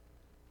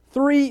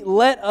 Three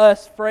let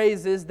us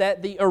phrases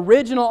that the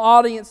original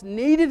audience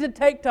needed to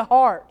take to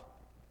heart.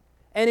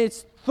 And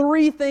it's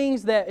three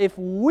things that if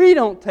we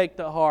don't take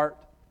to heart,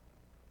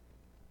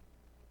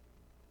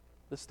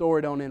 the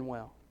story don't end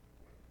well.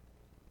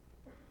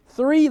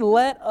 Three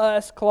let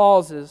us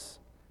clauses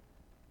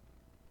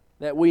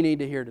that we need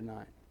to hear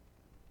tonight.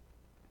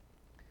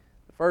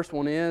 The first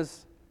one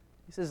is,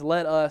 he says,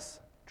 let us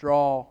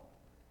draw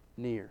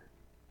near.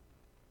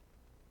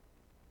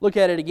 Look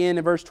at it again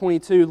in verse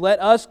 22.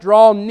 Let us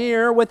draw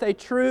near with a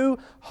true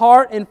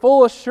heart and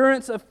full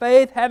assurance of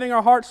faith, having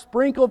our hearts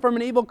sprinkled from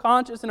an evil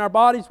conscience and our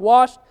bodies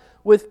washed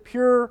with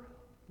pure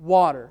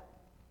water.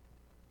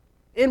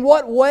 In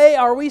what way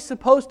are we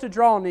supposed to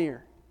draw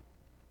near?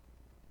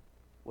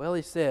 Well,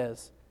 he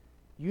says,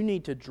 you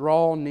need to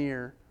draw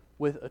near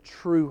with a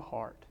true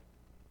heart.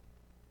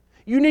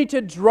 You need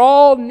to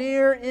draw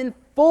near in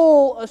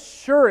full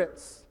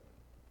assurance.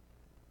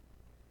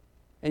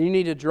 And you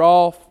need to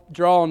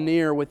draw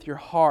near with your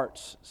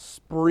hearts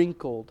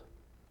sprinkled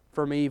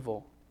from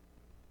evil.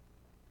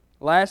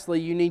 Lastly,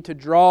 you need to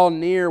draw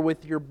near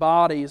with your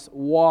bodies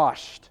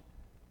washed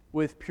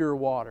with pure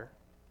water.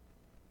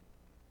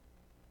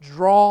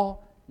 Draw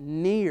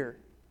near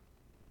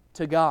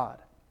to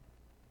God.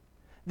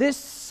 This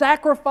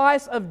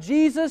sacrifice of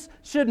Jesus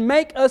should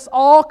make us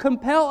all,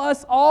 compel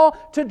us all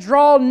to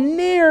draw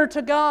near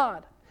to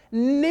God.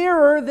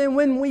 Nearer than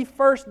when we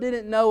first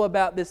didn't know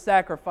about this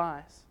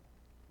sacrifice.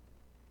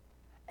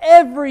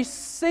 Every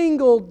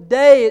single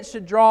day it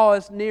should draw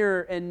us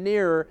nearer and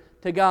nearer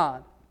to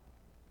God.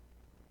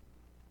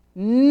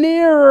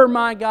 Nearer,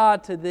 my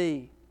God, to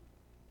Thee.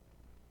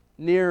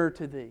 Nearer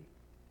to Thee.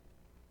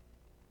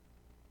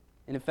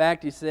 And in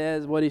fact, he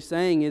says, what he's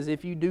saying is,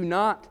 if you do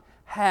not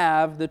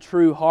have the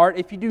true heart,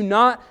 if you do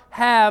not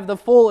have the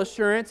full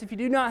assurance, if you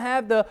do not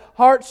have the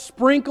heart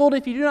sprinkled,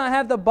 if you do not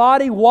have the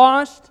body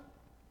washed,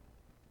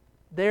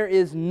 there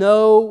is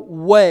no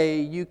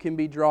way you can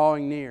be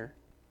drawing near.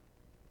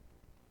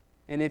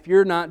 And if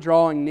you're not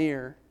drawing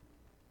near,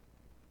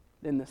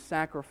 then the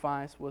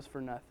sacrifice was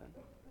for nothing.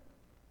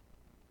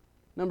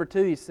 Number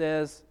two, he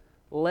says,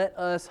 let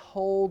us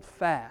hold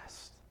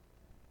fast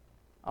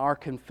our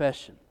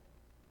confession.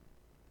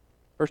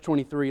 Verse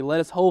 23, let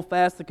us hold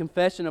fast the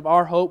confession of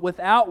our hope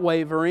without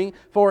wavering,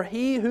 for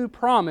He who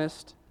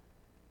promised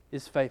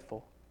is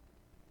faithful.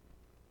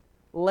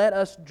 Let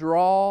us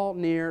draw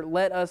near,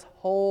 let us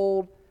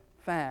hold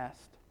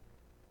fast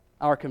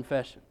our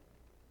confession.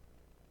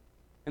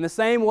 In the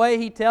same way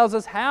He tells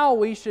us how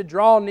we should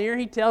draw near,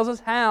 He tells us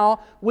how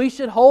we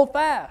should hold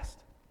fast.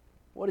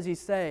 What does He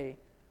say?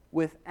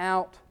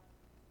 Without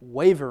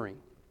wavering.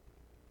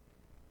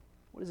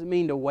 What does it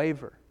mean to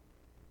waver?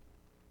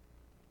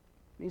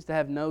 It means to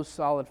have no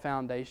solid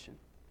foundation.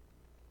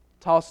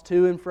 Tossed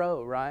to and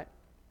fro, right?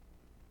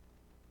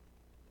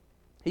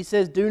 He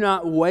says, do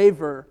not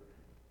waver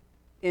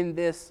in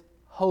this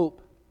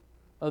hope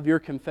of your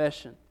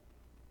confession.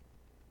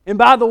 And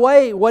by the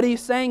way, what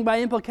he's saying by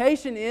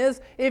implication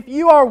is, if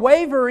you are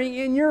wavering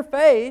in your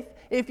faith,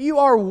 if you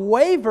are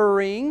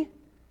wavering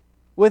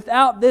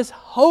without this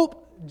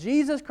hope,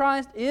 Jesus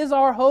Christ is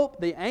our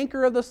hope, the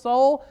anchor of the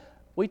soul,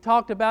 we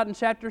talked about in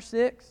chapter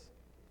 6.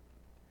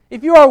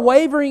 If you are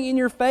wavering in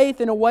your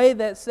faith in a way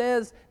that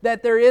says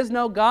that there is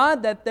no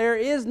God, that there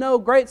is no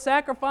great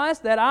sacrifice,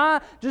 that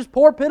I, just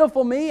poor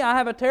pitiful me, I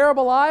have a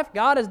terrible life,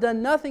 God has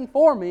done nothing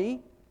for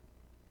me,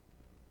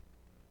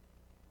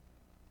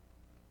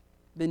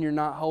 then you're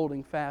not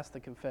holding fast the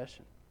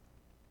confession.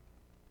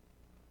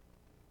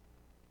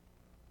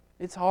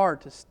 It's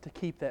hard to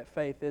keep that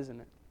faith, isn't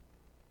it?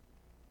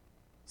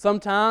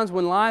 Sometimes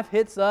when life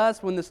hits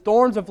us, when the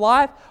storms of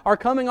life are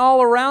coming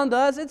all around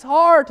us, it's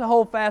hard to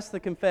hold fast the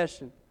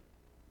confession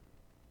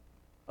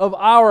of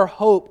our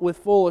hope with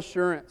full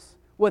assurance,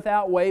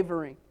 without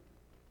wavering.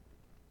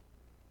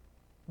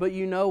 But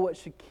you know what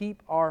should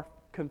keep our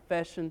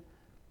confession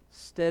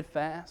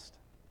steadfast?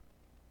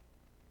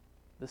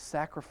 The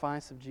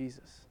sacrifice of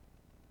Jesus.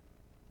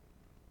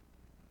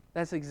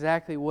 That's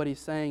exactly what he's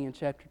saying in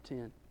chapter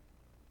 10.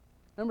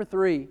 Number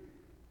 3, it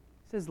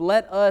says,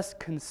 let us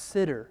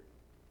consider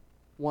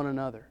one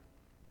another.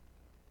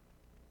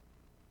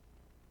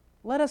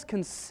 Let us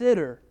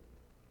consider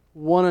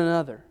one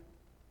another.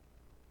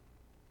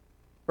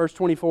 Verse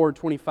 24 and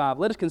 25.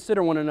 Let us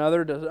consider one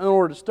another in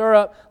order to stir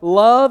up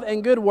love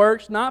and good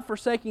works, not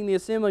forsaking the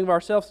assembling of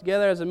ourselves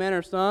together as a manner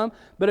of some,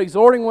 but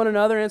exhorting one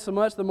another,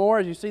 insomuch the more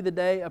as you see the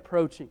day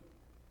approaching.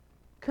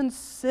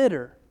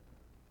 Consider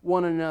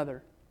one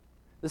another.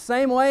 The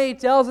same way He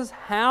tells us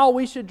how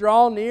we should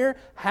draw near,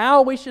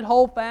 how we should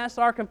hold fast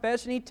our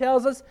confession, He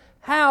tells us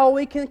how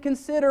we can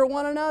consider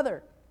one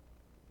another.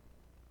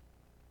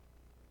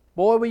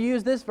 Boy, we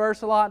use this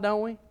verse a lot,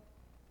 don't we?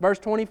 Verse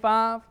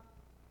 25.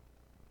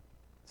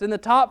 It's in the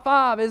top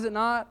 5, is it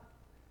not?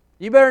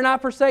 You better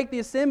not forsake the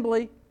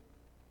assembly.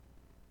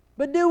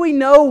 But do we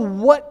know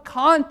what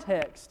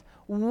context,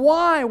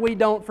 why we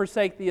don't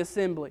forsake the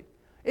assembly?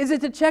 Is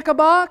it to check a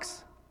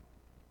box?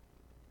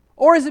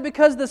 Or is it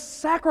because of the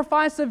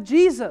sacrifice of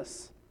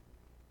Jesus?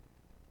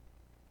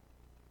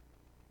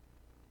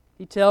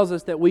 He tells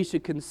us that we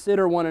should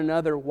consider one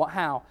another.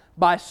 How?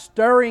 By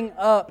stirring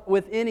up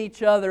within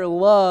each other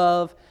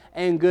love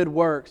and good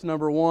works,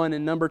 number 1.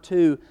 And number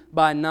 2,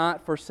 by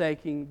not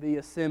forsaking the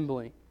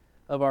assembly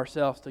of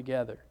ourselves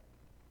together.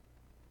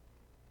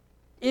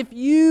 If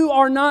you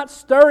are not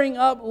stirring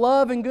up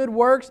love and good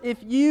works, if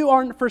you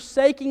are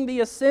forsaking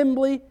the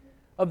assembly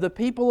of the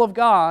people of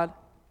God,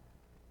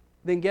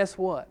 then guess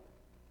what?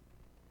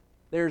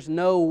 There's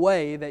no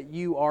way that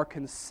you are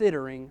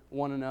considering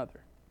one another.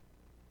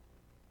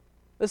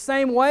 The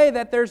same way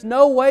that there's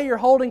no way you're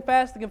holding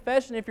fast the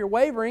confession if you're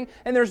wavering,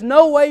 and there's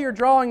no way you're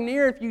drawing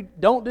near if you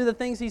don't do the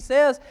things He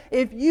says.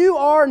 If you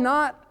are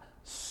not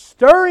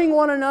stirring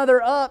one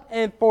another up,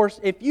 and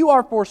if you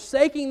are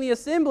forsaking the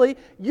assembly,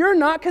 you're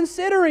not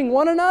considering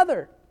one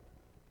another.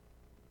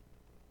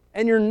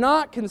 And you're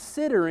not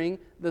considering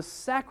the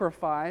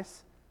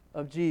sacrifice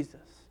of Jesus.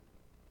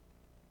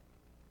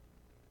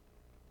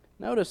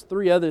 Notice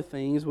 3 other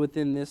things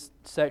within this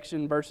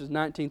section, verses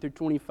 19 through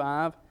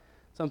 25.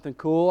 Something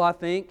cool, I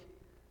think.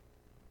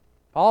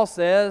 Paul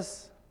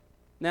says,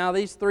 now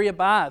these 3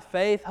 abide,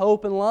 faith,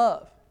 hope, and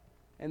love.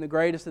 And the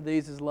greatest of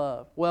these is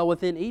love. Well,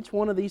 within each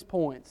one of these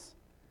points,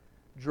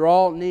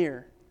 draw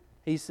near.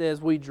 He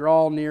says we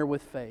draw near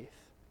with faith.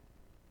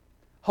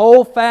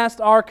 Hold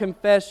fast our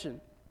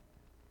confession.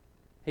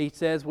 He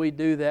says we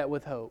do that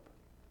with hope.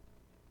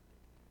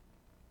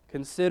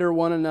 Consider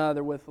one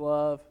another with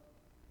love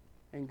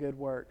and good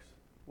works.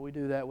 We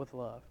do that with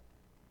love.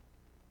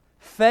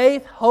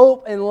 Faith,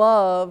 hope, and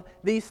love,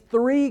 these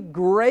 3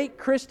 great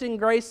Christian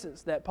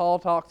graces that Paul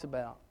talks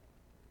about,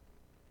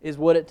 is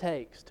what it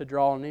takes to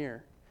draw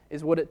near,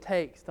 is what it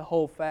takes to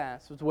hold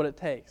fast, is what it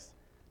takes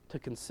to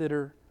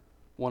consider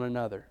one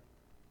another.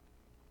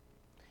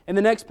 And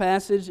the next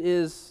passage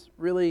is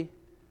really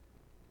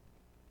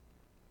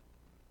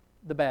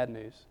the bad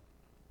news.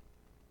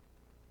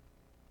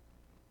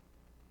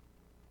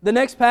 The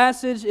next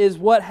passage is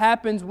what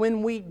happens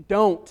when we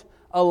don't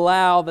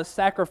allow the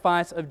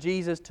sacrifice of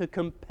Jesus to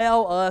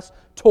compel us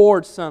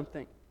towards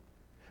something.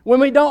 When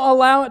we don't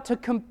allow it to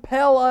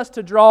compel us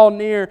to draw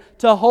near,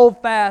 to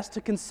hold fast,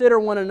 to consider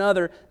one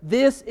another,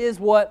 this is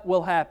what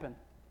will happen.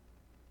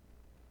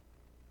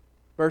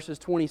 Verses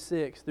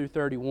 26 through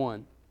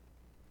 31.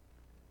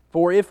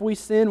 For if we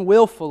sin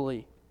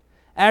willfully,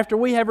 after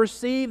we have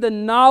received the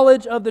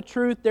knowledge of the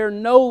truth, there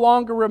no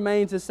longer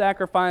remains a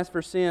sacrifice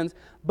for sins,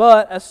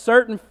 but a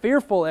certain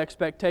fearful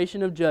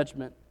expectation of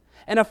judgment,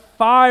 and a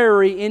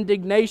fiery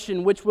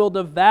indignation which will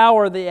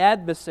devour the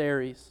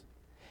adversaries.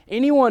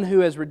 Anyone who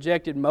has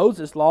rejected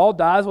Moses' law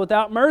dies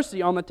without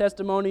mercy on the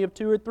testimony of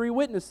 2 or 3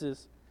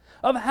 witnesses.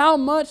 Of how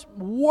much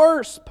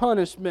worse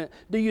punishment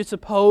do you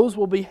suppose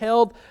will be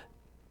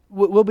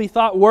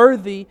thought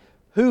worthy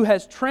who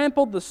has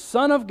trampled the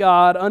Son of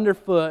God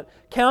underfoot,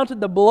 counted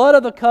the blood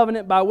of the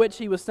covenant by which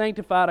He was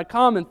sanctified a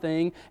common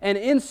thing, and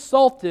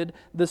insulted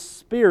the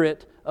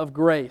Spirit of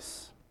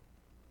grace?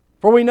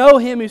 For we know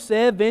Him who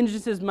said,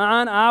 vengeance is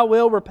mine, I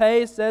will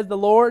repay, says the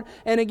Lord.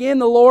 And again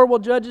the Lord will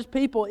judge His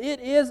people. It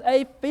is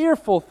a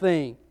fearful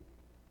thing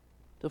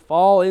to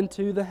fall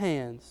into the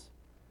hands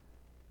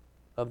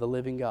of the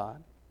living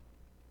God.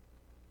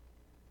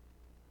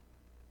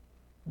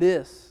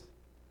 This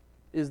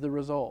is the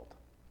result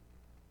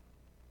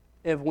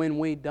of when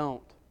we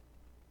don't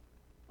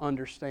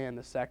understand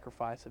the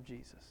sacrifice of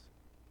Jesus.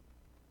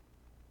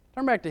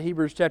 Turn back to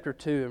Hebrews chapter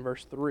 2 and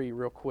verse 3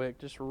 real quick.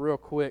 Just a real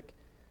quick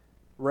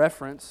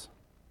reference.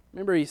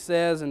 Remember he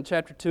says in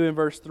chapter 2 and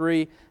verse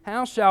 3,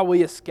 how shall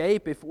we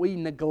escape if we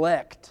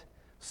neglect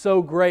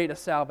so great a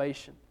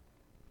salvation?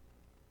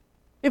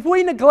 If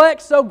we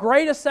neglect so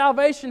great a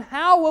salvation,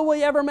 how will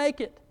we ever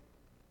make it?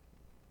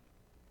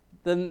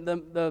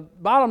 The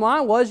bottom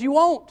line was you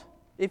won't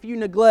if you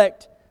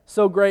neglect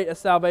so great a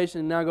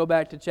salvation. And now go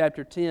back to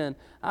chapter 10.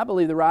 I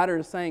believe the writer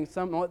is saying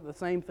somewhat the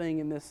same thing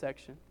in this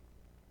section.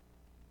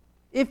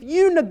 If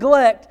you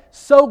neglect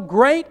so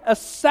great a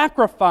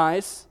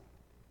sacrifice,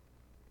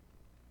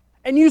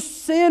 and you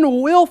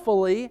sin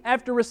willfully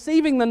after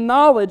receiving the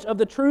knowledge of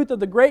the truth of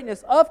the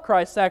greatness of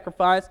Christ's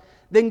sacrifice,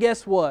 then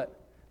guess what?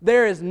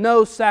 There is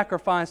no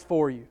sacrifice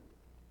for you.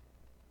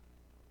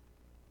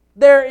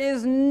 There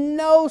is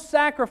no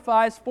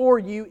sacrifice for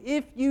you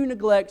if you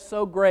neglect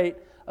so great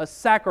a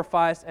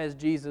sacrifice as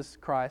Jesus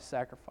Christ's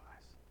sacrifice.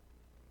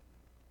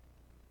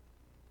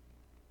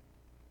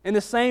 In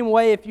the same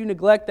way, if you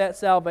neglect that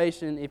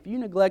salvation, if you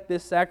neglect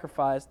this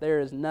sacrifice, there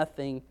is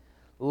nothing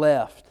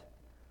left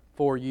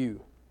for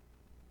you.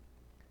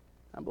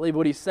 I believe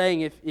what he's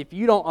saying, if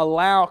you don't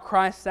allow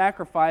Christ's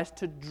sacrifice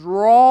to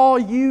draw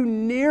you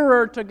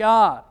nearer to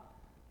God,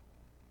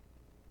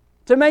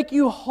 to make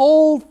you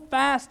hold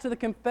fast to the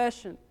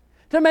confession,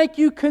 to make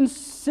you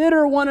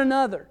consider one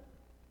another,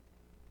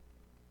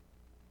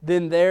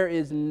 then there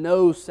is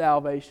no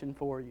salvation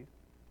for you.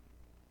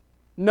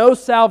 No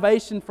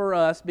salvation for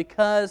us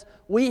because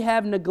we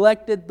have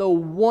neglected the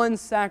one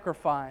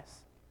sacrifice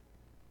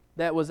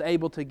that was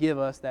able to give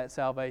us that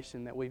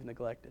salvation that we've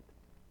neglected.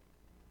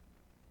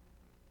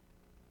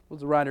 What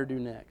does the writer do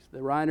next?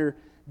 The writer,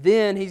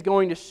 then he's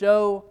going to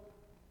show,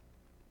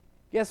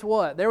 guess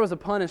what? There was a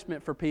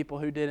punishment for people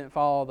who didn't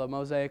follow the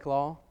Mosaic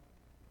Law.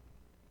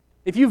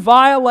 If you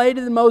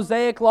violated the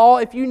Mosaic Law,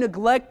 if you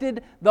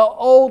neglected the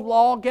old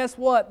law, guess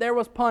what? There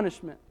was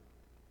punishment.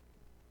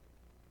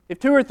 If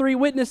 2 or 3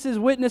 witnesses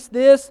witnessed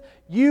this,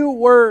 you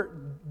were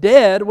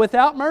dead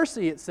without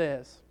mercy, it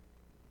says.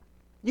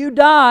 You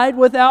died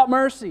without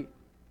mercy.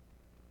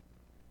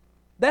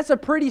 That's a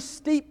pretty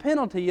steep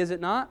penalty, is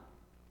it not?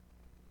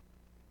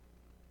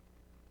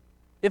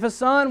 If a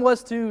son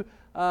was to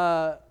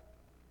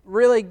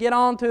really get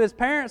on to his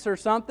parents or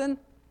something,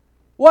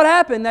 what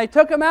happened? They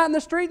took him out in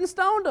the street and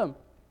stoned him.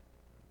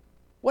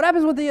 What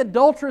happens with the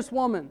adulterous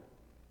woman?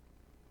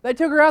 They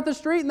took her out the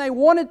street and they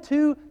wanted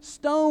to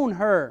stone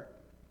her.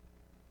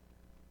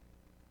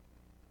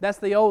 That's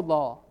the old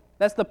law.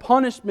 That's the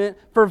punishment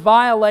for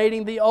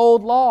violating the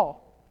old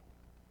law.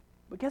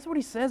 But guess what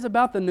he says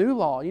about the new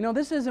law? You know,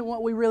 this isn't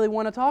what we really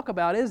want to talk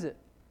about, is it?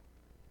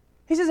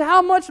 He says,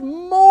 how much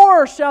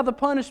more shall the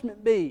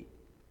punishment be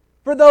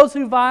for those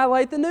who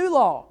violate the new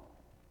law?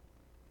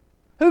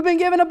 Who've been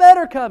given a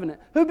better covenant?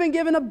 Who've been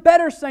given a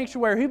better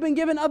sanctuary? Who've been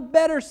given a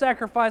better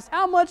sacrifice?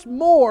 How much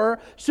more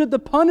should the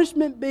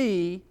punishment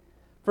be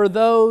for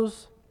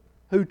those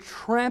who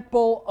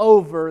trample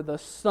over the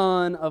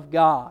Son of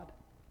God?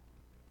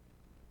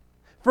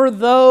 For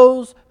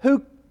those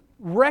who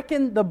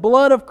reckon the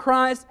blood of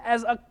Christ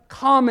as a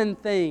common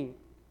thing?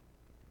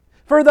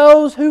 For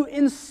those who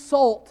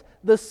insult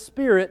the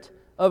Spirit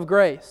of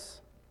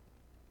grace?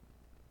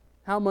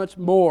 How much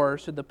more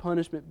should the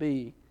punishment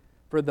be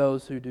for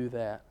those who do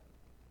that?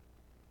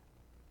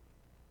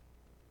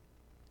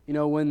 You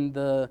know, when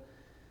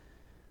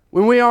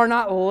we are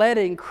not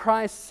letting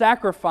Christ's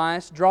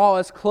sacrifice draw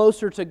us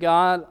closer to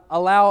God,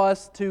 allow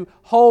us to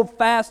hold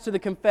fast to the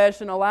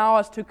confession, allow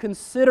us to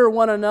consider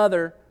one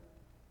another,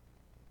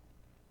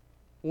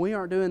 when we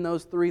aren't doing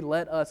those 3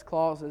 let us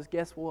clauses,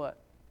 guess what?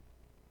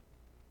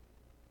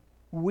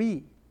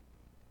 We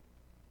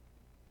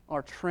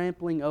are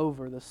trampling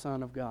over the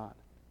Son of God.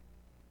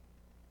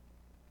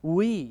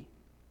 We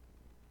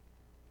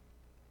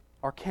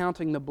are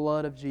counting the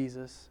blood of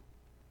Jesus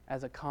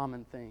as a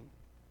common thing.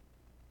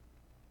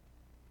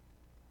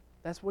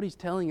 That's what he's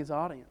telling his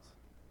audience.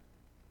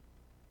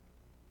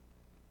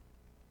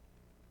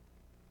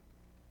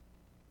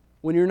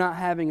 When you're not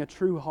having a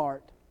true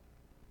heart,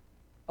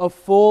 a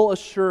full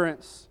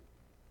assurance,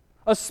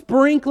 a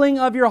sprinkling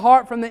of your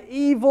heart from the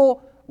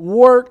evil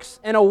works,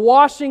 and a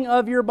washing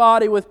of your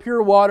body with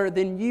pure water,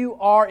 then you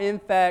are in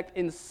fact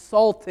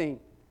insulting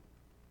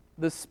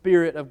the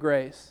Spirit of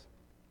grace.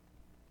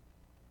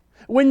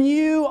 When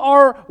you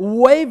are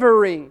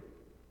wavering,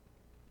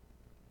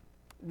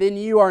 then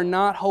you are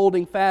not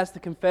holding fast the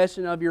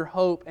confession of your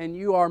hope, and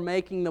you are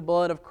making the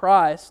blood of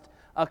Christ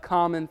a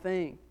common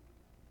thing.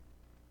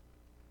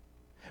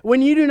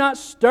 When you do not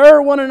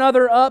stir one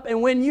another up,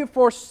 and when you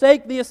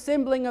forsake the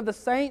assembling of the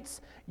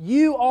saints,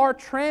 you are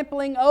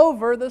trampling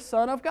over the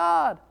Son of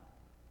God.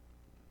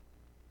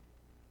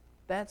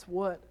 That's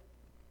what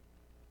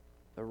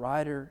the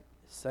writer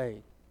is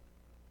saying.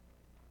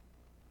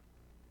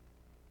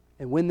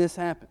 And when this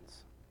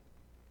happens,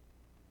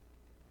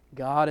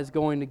 God is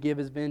going to give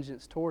His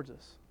vengeance towards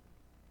us.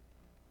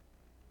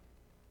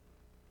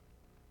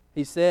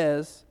 He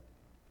says,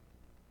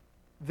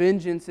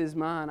 "Vengeance is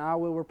mine, I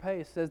will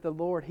repay," says the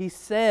Lord. He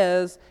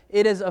says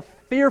it is a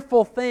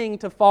fearful thing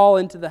to fall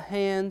into the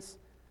hands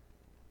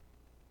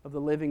of the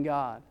living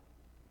God.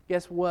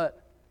 Guess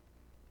what?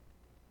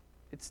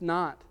 It's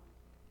not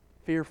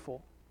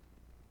fearful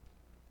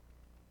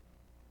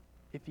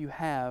if you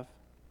have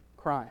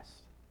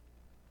Christ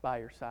by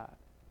your side.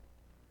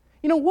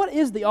 You know, what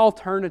is the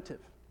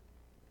alternative?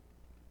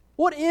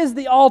 What is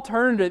the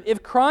alternative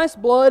if Christ's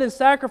blood and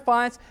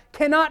sacrifice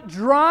cannot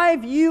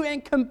drive you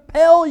and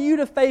compel you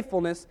to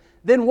faithfulness,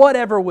 then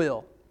whatever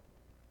will?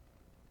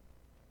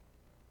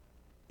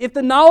 if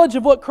the knowledge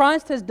of what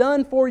Christ has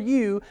done for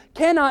you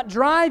cannot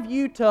drive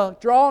you to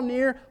draw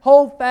near,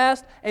 hold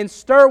fast, and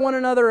stir one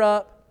another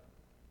up,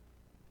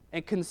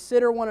 and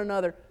consider one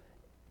another,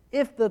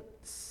 if the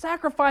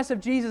sacrifice of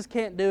Jesus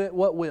can't do it,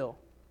 what will?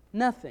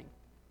 Nothing.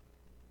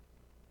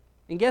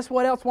 And guess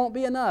what else won't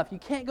be enough? You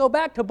can't go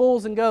back to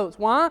bulls and goats.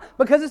 Why?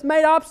 Because it's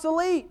made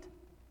obsolete.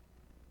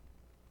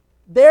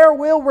 There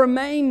will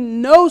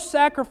remain no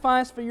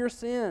sacrifice for your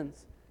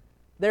sins.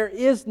 There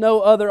is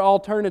no other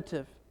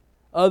alternative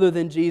other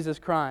than Jesus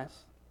Christ.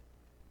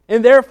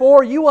 And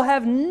therefore, you will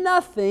have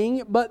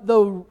nothing but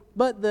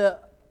the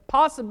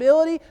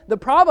possibility, the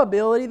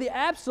probability, the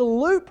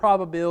absolute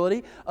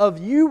probability of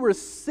you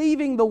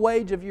receiving the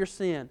wage of your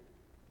sin.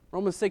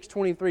 Romans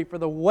 6:23, for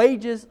the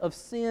wages of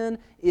sin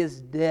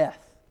is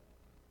death.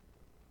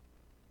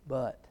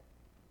 But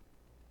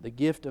the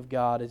gift of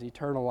God is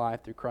eternal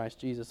life through Christ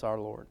Jesus our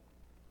Lord.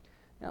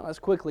 Now let's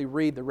quickly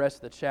read the rest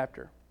of the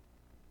chapter.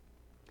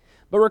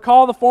 But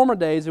recall the former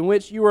days in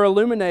which you were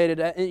illuminated,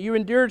 and you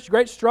endured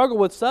great struggle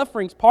with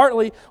sufferings,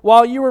 partly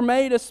while you were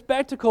made a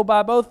spectacle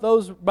by both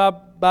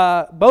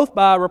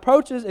by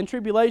reproaches and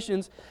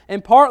tribulations,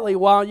 and partly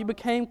while you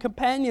became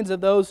companions of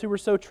those who were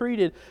so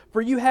treated.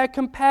 For you had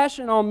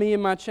compassion on me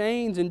in my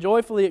chains, and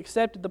joyfully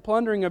accepted the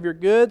plundering of your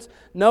goods,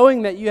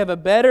 knowing that you have a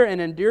better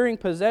and enduring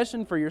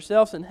possession for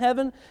yourselves in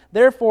heaven.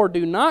 Therefore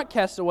do not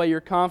cast away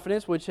your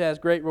confidence, which has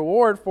great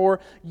reward, for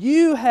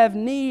you have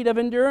need of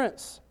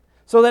endurance,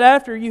 so that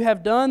after you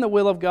have done the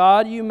will of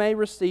God, you may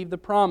receive the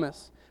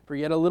promise. For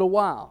yet a little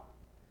while,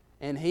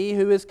 and He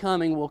who is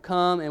coming will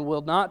come and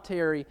will not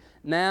tarry.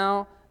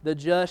 Now the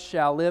just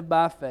shall live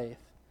by faith.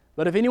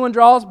 But if anyone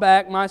draws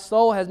back, my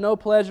soul has no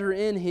pleasure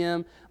in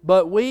him.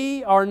 But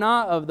we are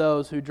not of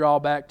those who draw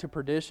back to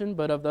perdition,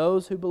 but of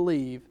those who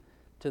believe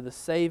to the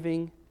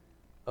saving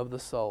of the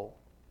soul.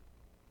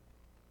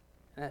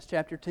 And that's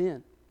chapter 10.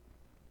 I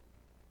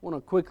want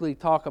to quickly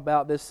talk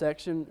about this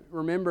section.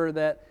 Remember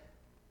that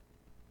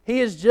He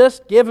has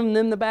just given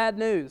them the bad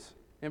news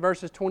in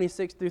verses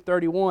 26 through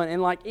 31. And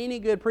like any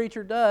good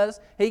preacher does,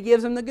 he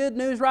gives them the good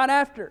news right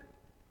after.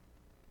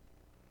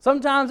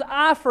 Sometimes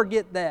I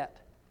forget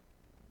that.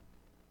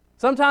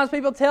 Sometimes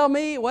people tell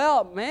me,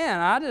 well, man,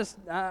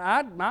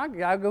 I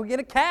got to go get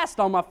a cast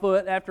on my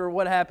foot after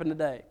what happened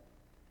today.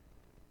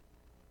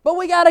 But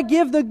we got to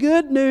give the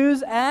good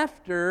news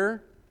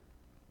after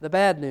the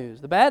bad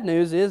news. The bad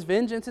news is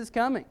vengeance is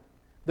coming.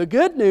 The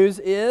good news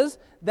is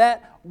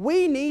that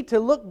we need to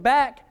look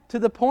back to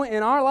the point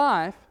in our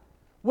life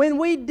when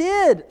we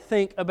did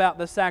think about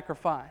the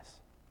sacrifice.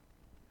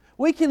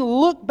 We can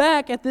look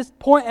back at this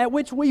point at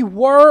which we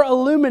were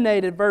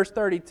illuminated, verse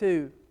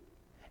 32,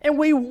 and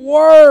we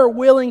were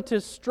willing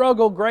to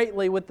struggle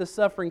greatly with the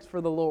sufferings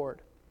for the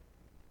Lord.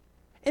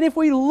 And if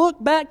we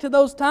look back to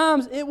those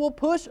times, it will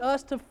push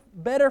us to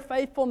better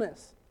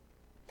faithfulness.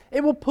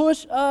 It will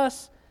push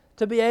us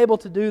to be able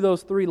to do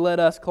those 3 let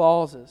us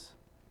clauses.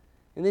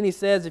 And then he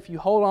says, if you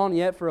hold on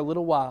yet for a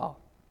little while,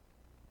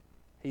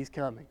 He's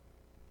coming.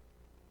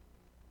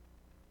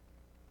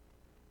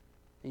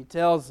 He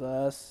tells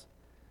us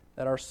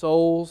that our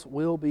souls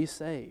will be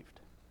saved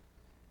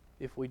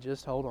if we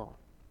just hold on.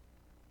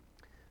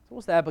 So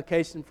what's the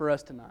application for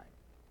us tonight?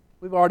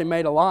 We've already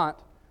made a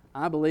lot,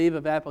 I believe,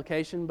 of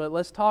application, but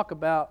let's talk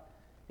about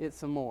it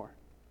some more.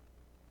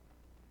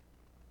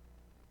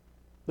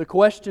 The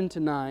question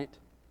tonight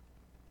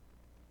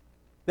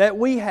that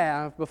we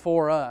have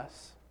before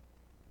us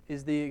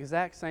is the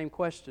exact same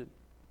question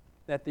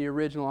that the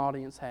original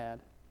audience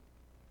had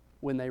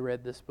when they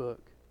read this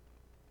book.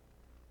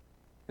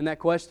 And that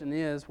question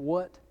is,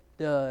 what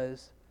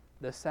does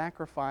the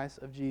sacrifice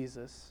of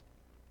Jesus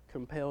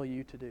compel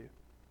you to do?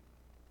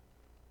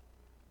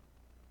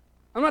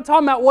 I'm not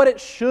talking about what it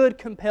should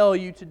compel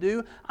you to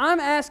do. I'm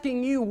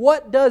asking you,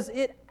 what does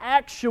it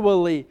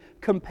actually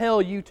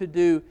compel you to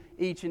do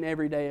each and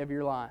every day of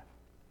your life?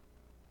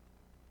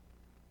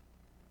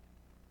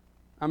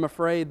 I'm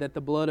afraid that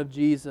the blood of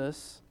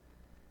Jesus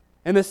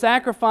and the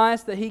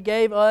sacrifice that He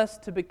gave us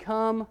to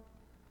become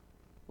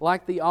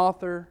like the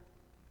author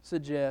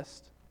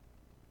suggests,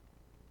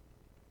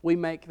 we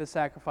make the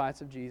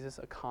sacrifice of Jesus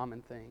a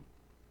common thing.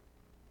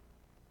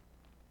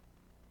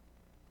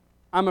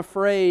 I'm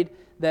afraid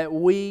that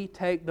we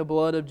take the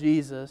blood of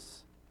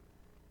Jesus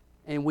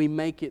and we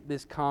make it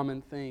this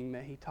common thing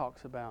that He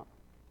talks about.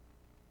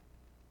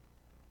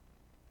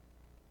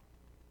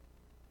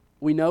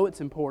 We know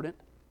it's important.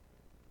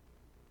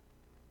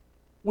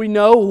 We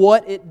know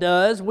what it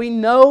does. We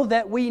know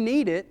that we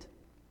need it.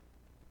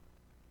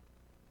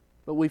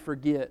 But we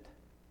forget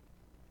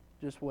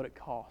just what it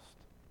cost.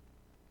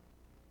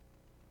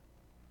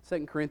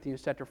 2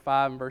 Corinthians chapter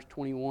 5 and verse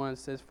 21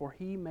 says, for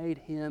He made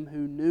Him who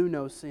knew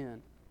no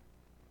sin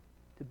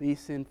to be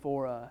sin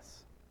for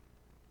us,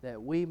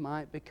 that we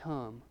might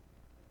become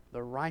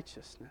the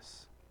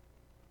righteousness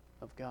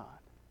of God.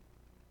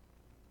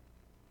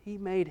 He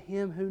made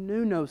Him who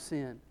knew no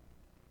sin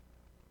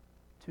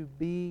to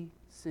be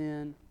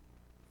sin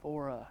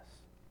for us.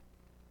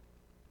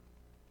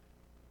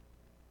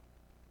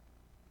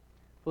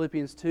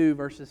 Philippians 2,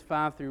 verses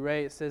 5 through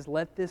 8, it says,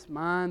 "Let this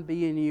mind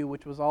be in you,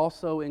 which was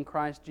also in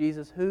Christ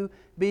Jesus, who,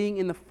 being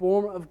in the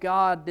form of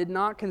God, did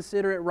not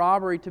consider it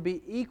robbery to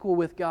be equal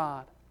with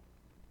God,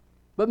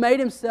 but made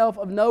Himself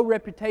of no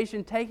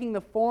reputation, taking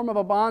the form of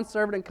a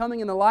bondservant and coming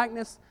in the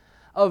likeness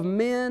of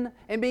men,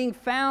 and being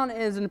found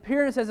as an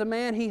appearance as a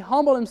man, He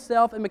humbled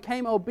Himself and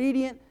became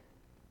obedient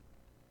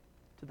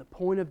to the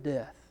point of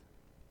death,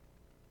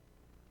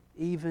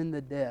 even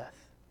the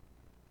death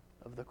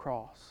of the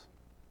cross."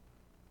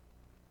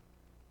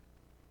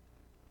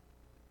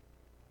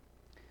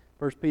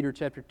 1 Peter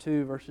chapter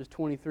 2, verses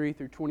 23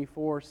 through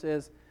 24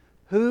 says,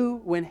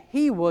 "Who, when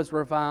He was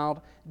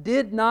reviled,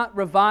 did not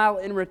revile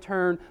in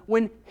return.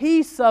 When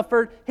He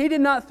suffered, He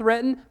did not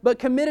threaten, but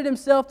committed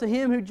Himself to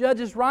Him who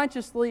judges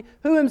righteously,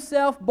 who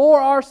Himself bore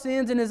our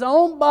sins in His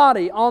own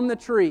body on the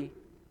tree,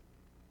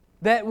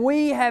 that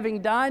we,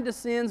 having died to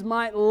sins,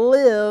 might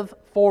live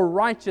for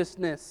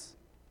righteousness,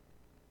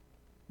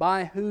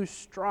 by whose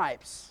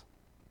stripes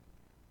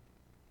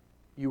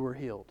you were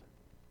healed."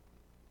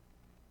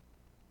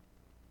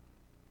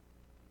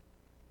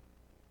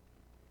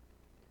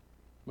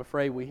 I'm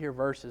afraid we hear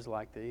verses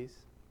like these.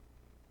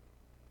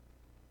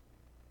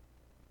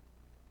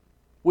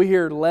 We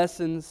hear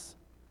lessons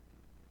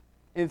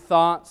and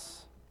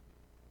thoughts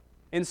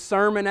in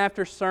sermon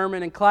after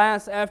sermon and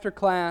class after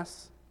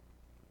class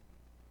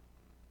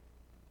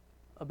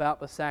about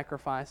the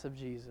sacrifice of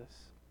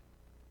Jesus.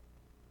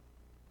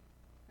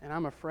 And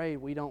I'm afraid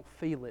we don't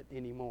feel it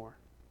anymore.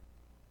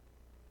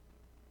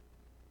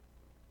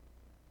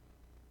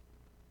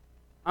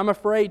 I'm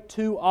afraid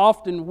too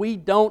often we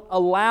don't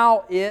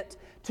allow it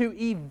to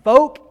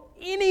evoke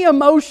any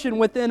emotion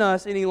within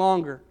us any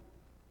longer.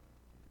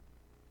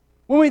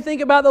 When we think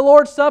about the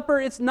Lord's Supper,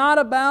 it's not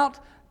about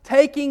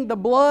taking the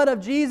blood of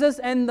Jesus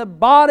and the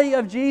body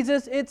of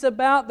Jesus. It's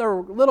about the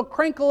little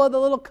crinkle of the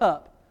little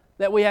cup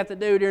that we have to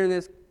do during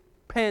this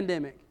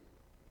pandemic.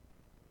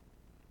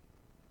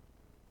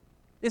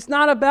 It's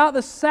not about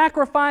the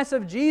sacrifice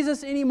of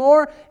Jesus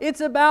anymore.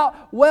 It's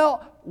about,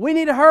 well, we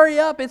need to hurry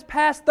up. It's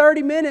past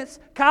 30 minutes.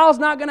 Kyle's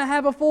not going to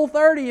have a full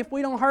 30 if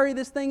we don't hurry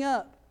this thing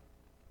up.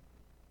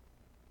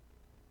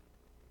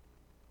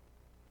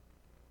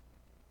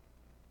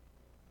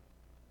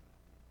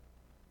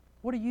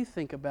 What do you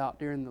think about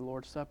during the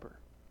Lord's Supper?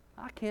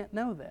 I can't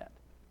know that.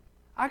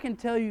 I can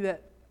tell you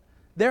that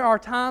there are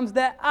times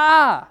that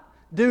I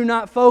do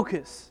not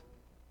focus.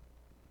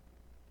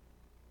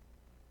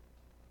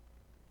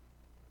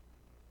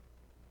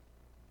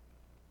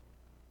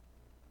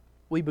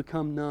 We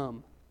become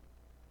numb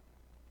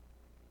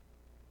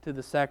to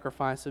the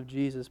sacrifice of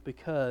Jesus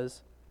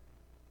because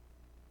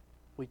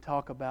we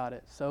talk about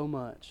it so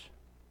much.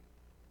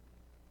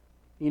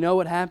 You know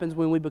what happens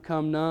when we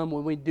become numb,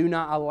 when we do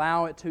not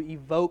allow it to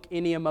evoke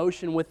any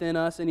emotion within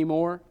us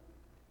anymore?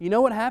 You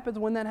know what happens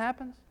when that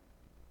happens?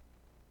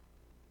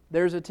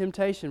 There's a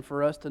temptation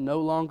for us to no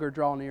longer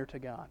draw near to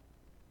God.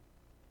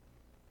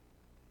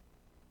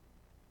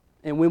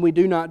 And when we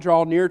do not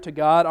draw near to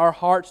God, our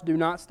hearts do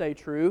not stay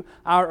true.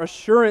 Our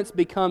assurance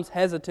becomes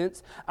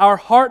hesitance. Our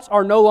hearts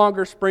are no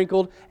longer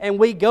sprinkled, and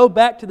we go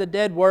back to the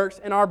dead works,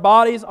 and our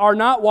bodies are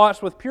not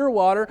washed with pure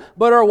water,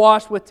 but are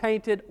washed with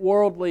tainted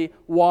worldly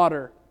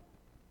water.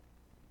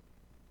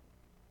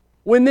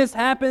 When this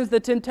happens, the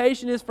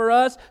temptation is for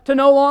us to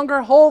no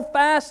longer hold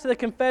fast to the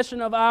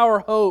confession of our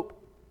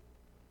hope.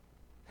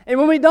 And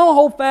when we don't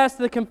hold fast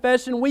to the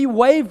confession, we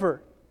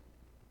waver.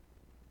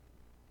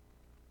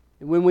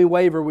 And when we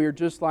waver, we are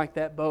just like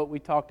that boat we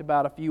talked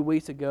about a few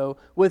weeks ago,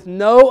 with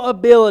no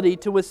ability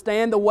to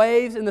withstand the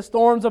waves and the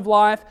storms of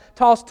life,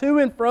 tossed to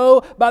and fro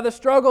by the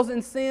struggles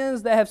and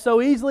sins that have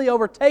so easily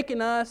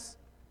overtaken us.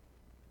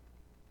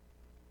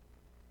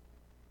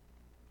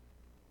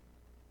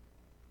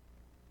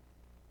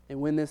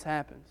 And when this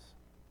happens,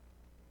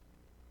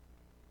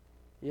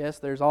 yes,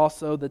 there's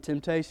also the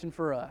temptation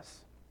for us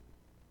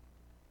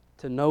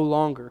to no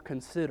longer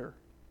consider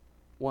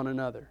one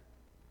another.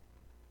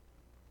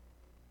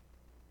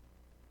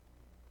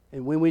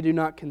 And when we do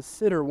not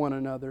consider one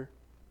another,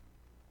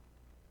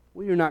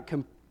 we do not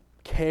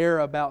care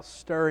about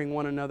stirring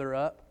one another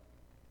up.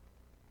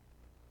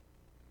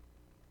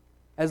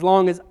 As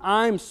long as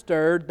I'm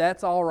stirred,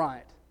 that's all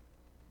right.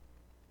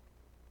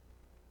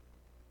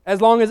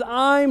 As long as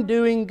I'm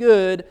doing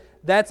good,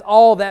 that's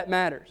all that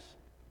matters.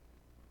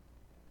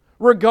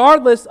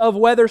 Regardless of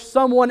whether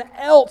someone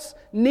else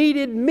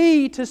needed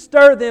me to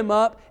stir them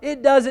up,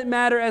 it doesn't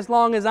matter as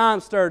long as I'm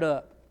stirred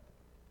up.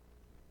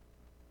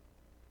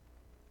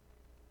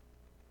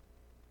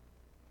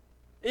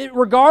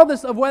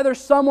 Regardless of whether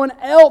someone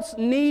else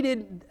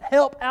needed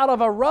help out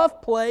of a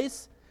rough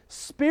place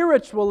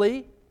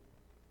spiritually,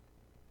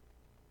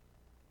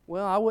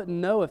 well, I wouldn't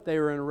know if they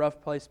were in a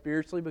rough place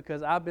spiritually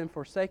because I've been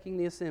forsaking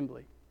the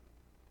assembly.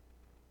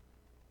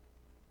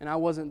 And I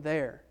wasn't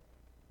there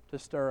to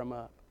stir them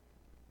up.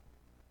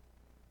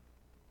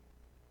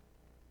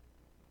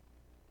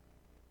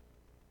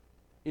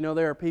 You know,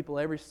 there are people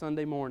every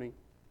Sunday morning,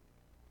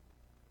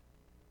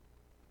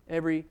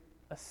 every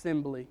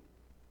assembly,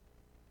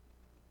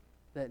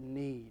 that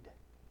need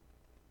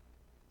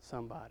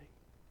somebody.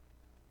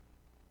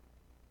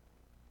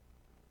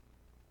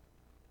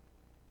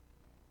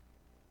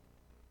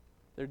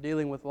 They're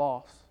dealing with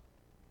loss.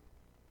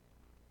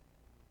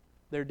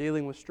 They're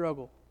dealing with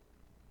struggle.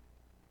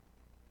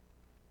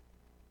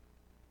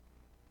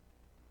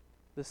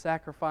 The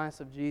sacrifice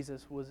of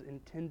Jesus was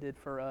intended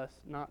for us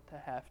not to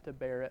have to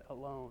bear it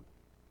alone,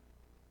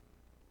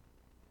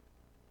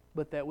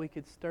 but that we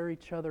could stir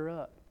each other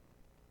up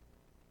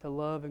to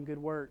love and good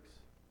works,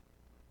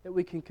 that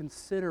we can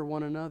consider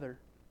one another.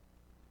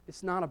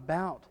 It's not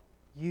about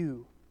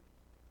you.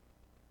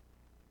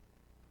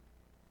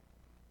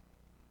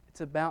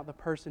 It's about the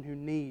person who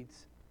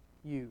needs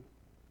you.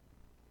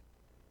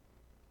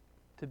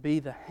 To be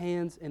the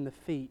hands and the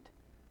feet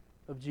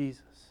of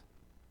Jesus.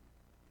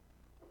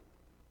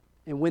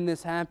 And when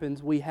this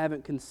happens, we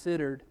haven't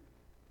considered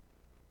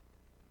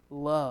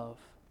love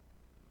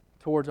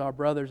towards our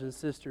brothers and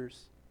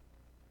sisters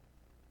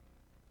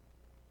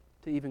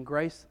to even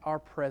grace our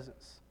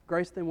presence,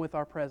 grace them with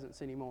our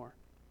presence anymore.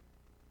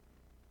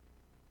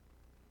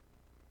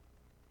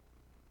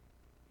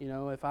 You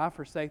know, if I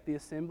forsake the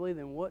assembly,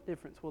 then what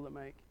difference will it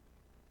make?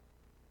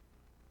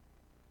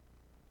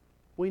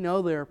 We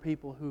know there are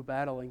people who are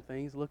battling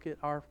things. Look at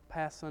our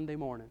past Sunday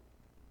morning.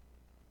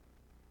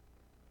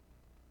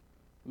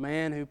 A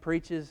man who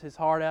preaches his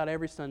heart out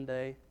every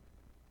Sunday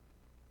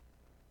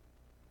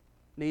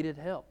needed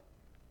help.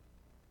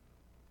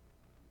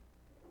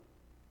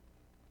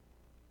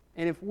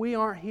 And if we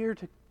aren't here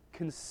to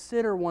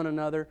consider one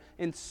another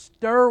and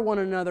stir one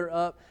another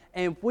up,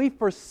 and if we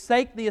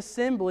forsake the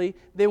assembly,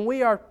 then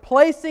we are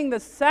placing the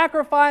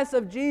sacrifice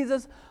of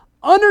Jesus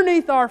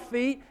underneath our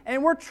feet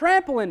and we're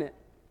trampling it.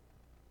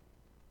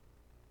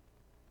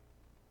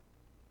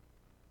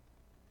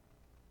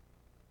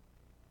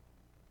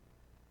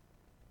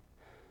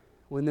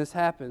 When this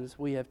happens,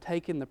 we have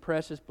taken the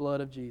precious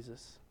blood of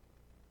Jesus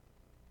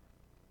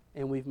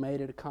and we've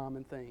made it a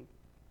common thing.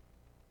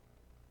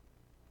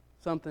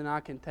 Something I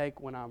can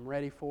take when I'm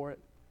ready for it,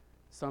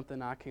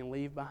 something I can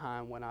leave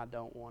behind when I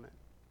don't want it.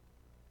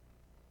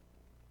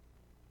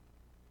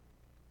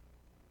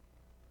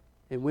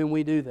 And when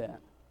we do that,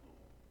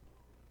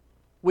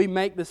 we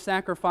make the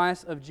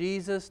sacrifice of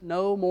Jesus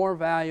no more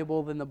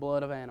valuable than the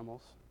blood of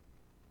animals.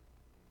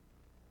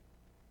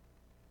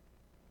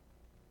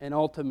 And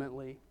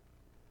ultimately,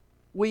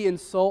 we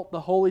insult the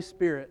Holy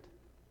Spirit,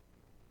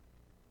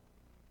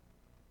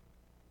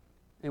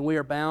 and we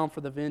are bound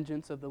for the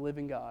vengeance of the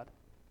living God,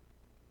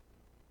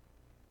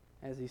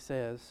 as He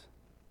says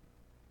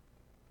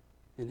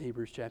in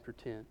Hebrews chapter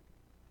 10.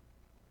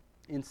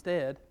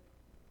 Instead,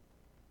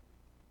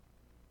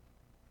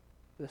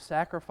 the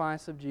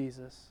sacrifice of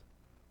Jesus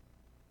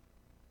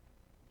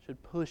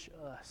should push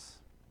us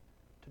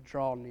to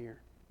draw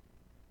near.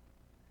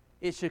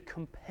 It should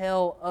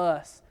compel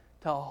us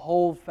to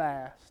hold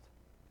fast.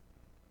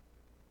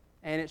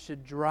 And it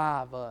should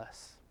drive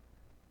us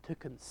to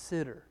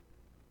consider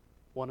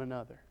one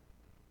another.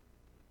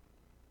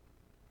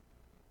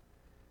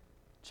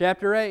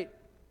 Chapter 8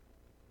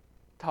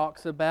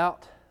 talks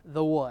about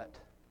the what?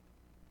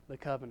 The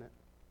covenant.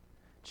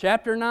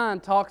 Chapter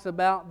 9 talks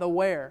about the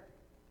where?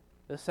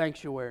 The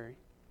sanctuary.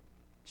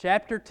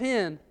 Chapter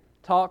 10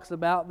 talks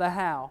about the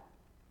how?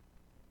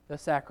 The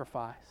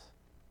sacrifice.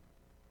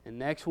 And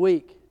next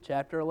week,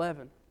 chapter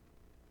 11,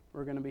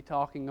 we're going to be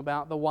talking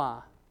about the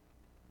why.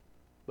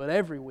 But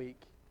every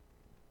week,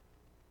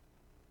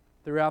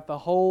 throughout the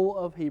whole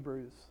of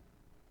Hebrews,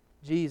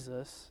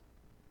 Jesus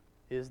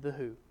is the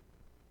who.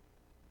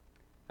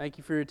 Thank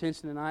you for your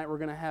attention tonight. We're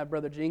going to have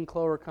Brother Gene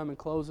Clower come and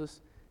close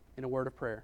us in a word of prayer.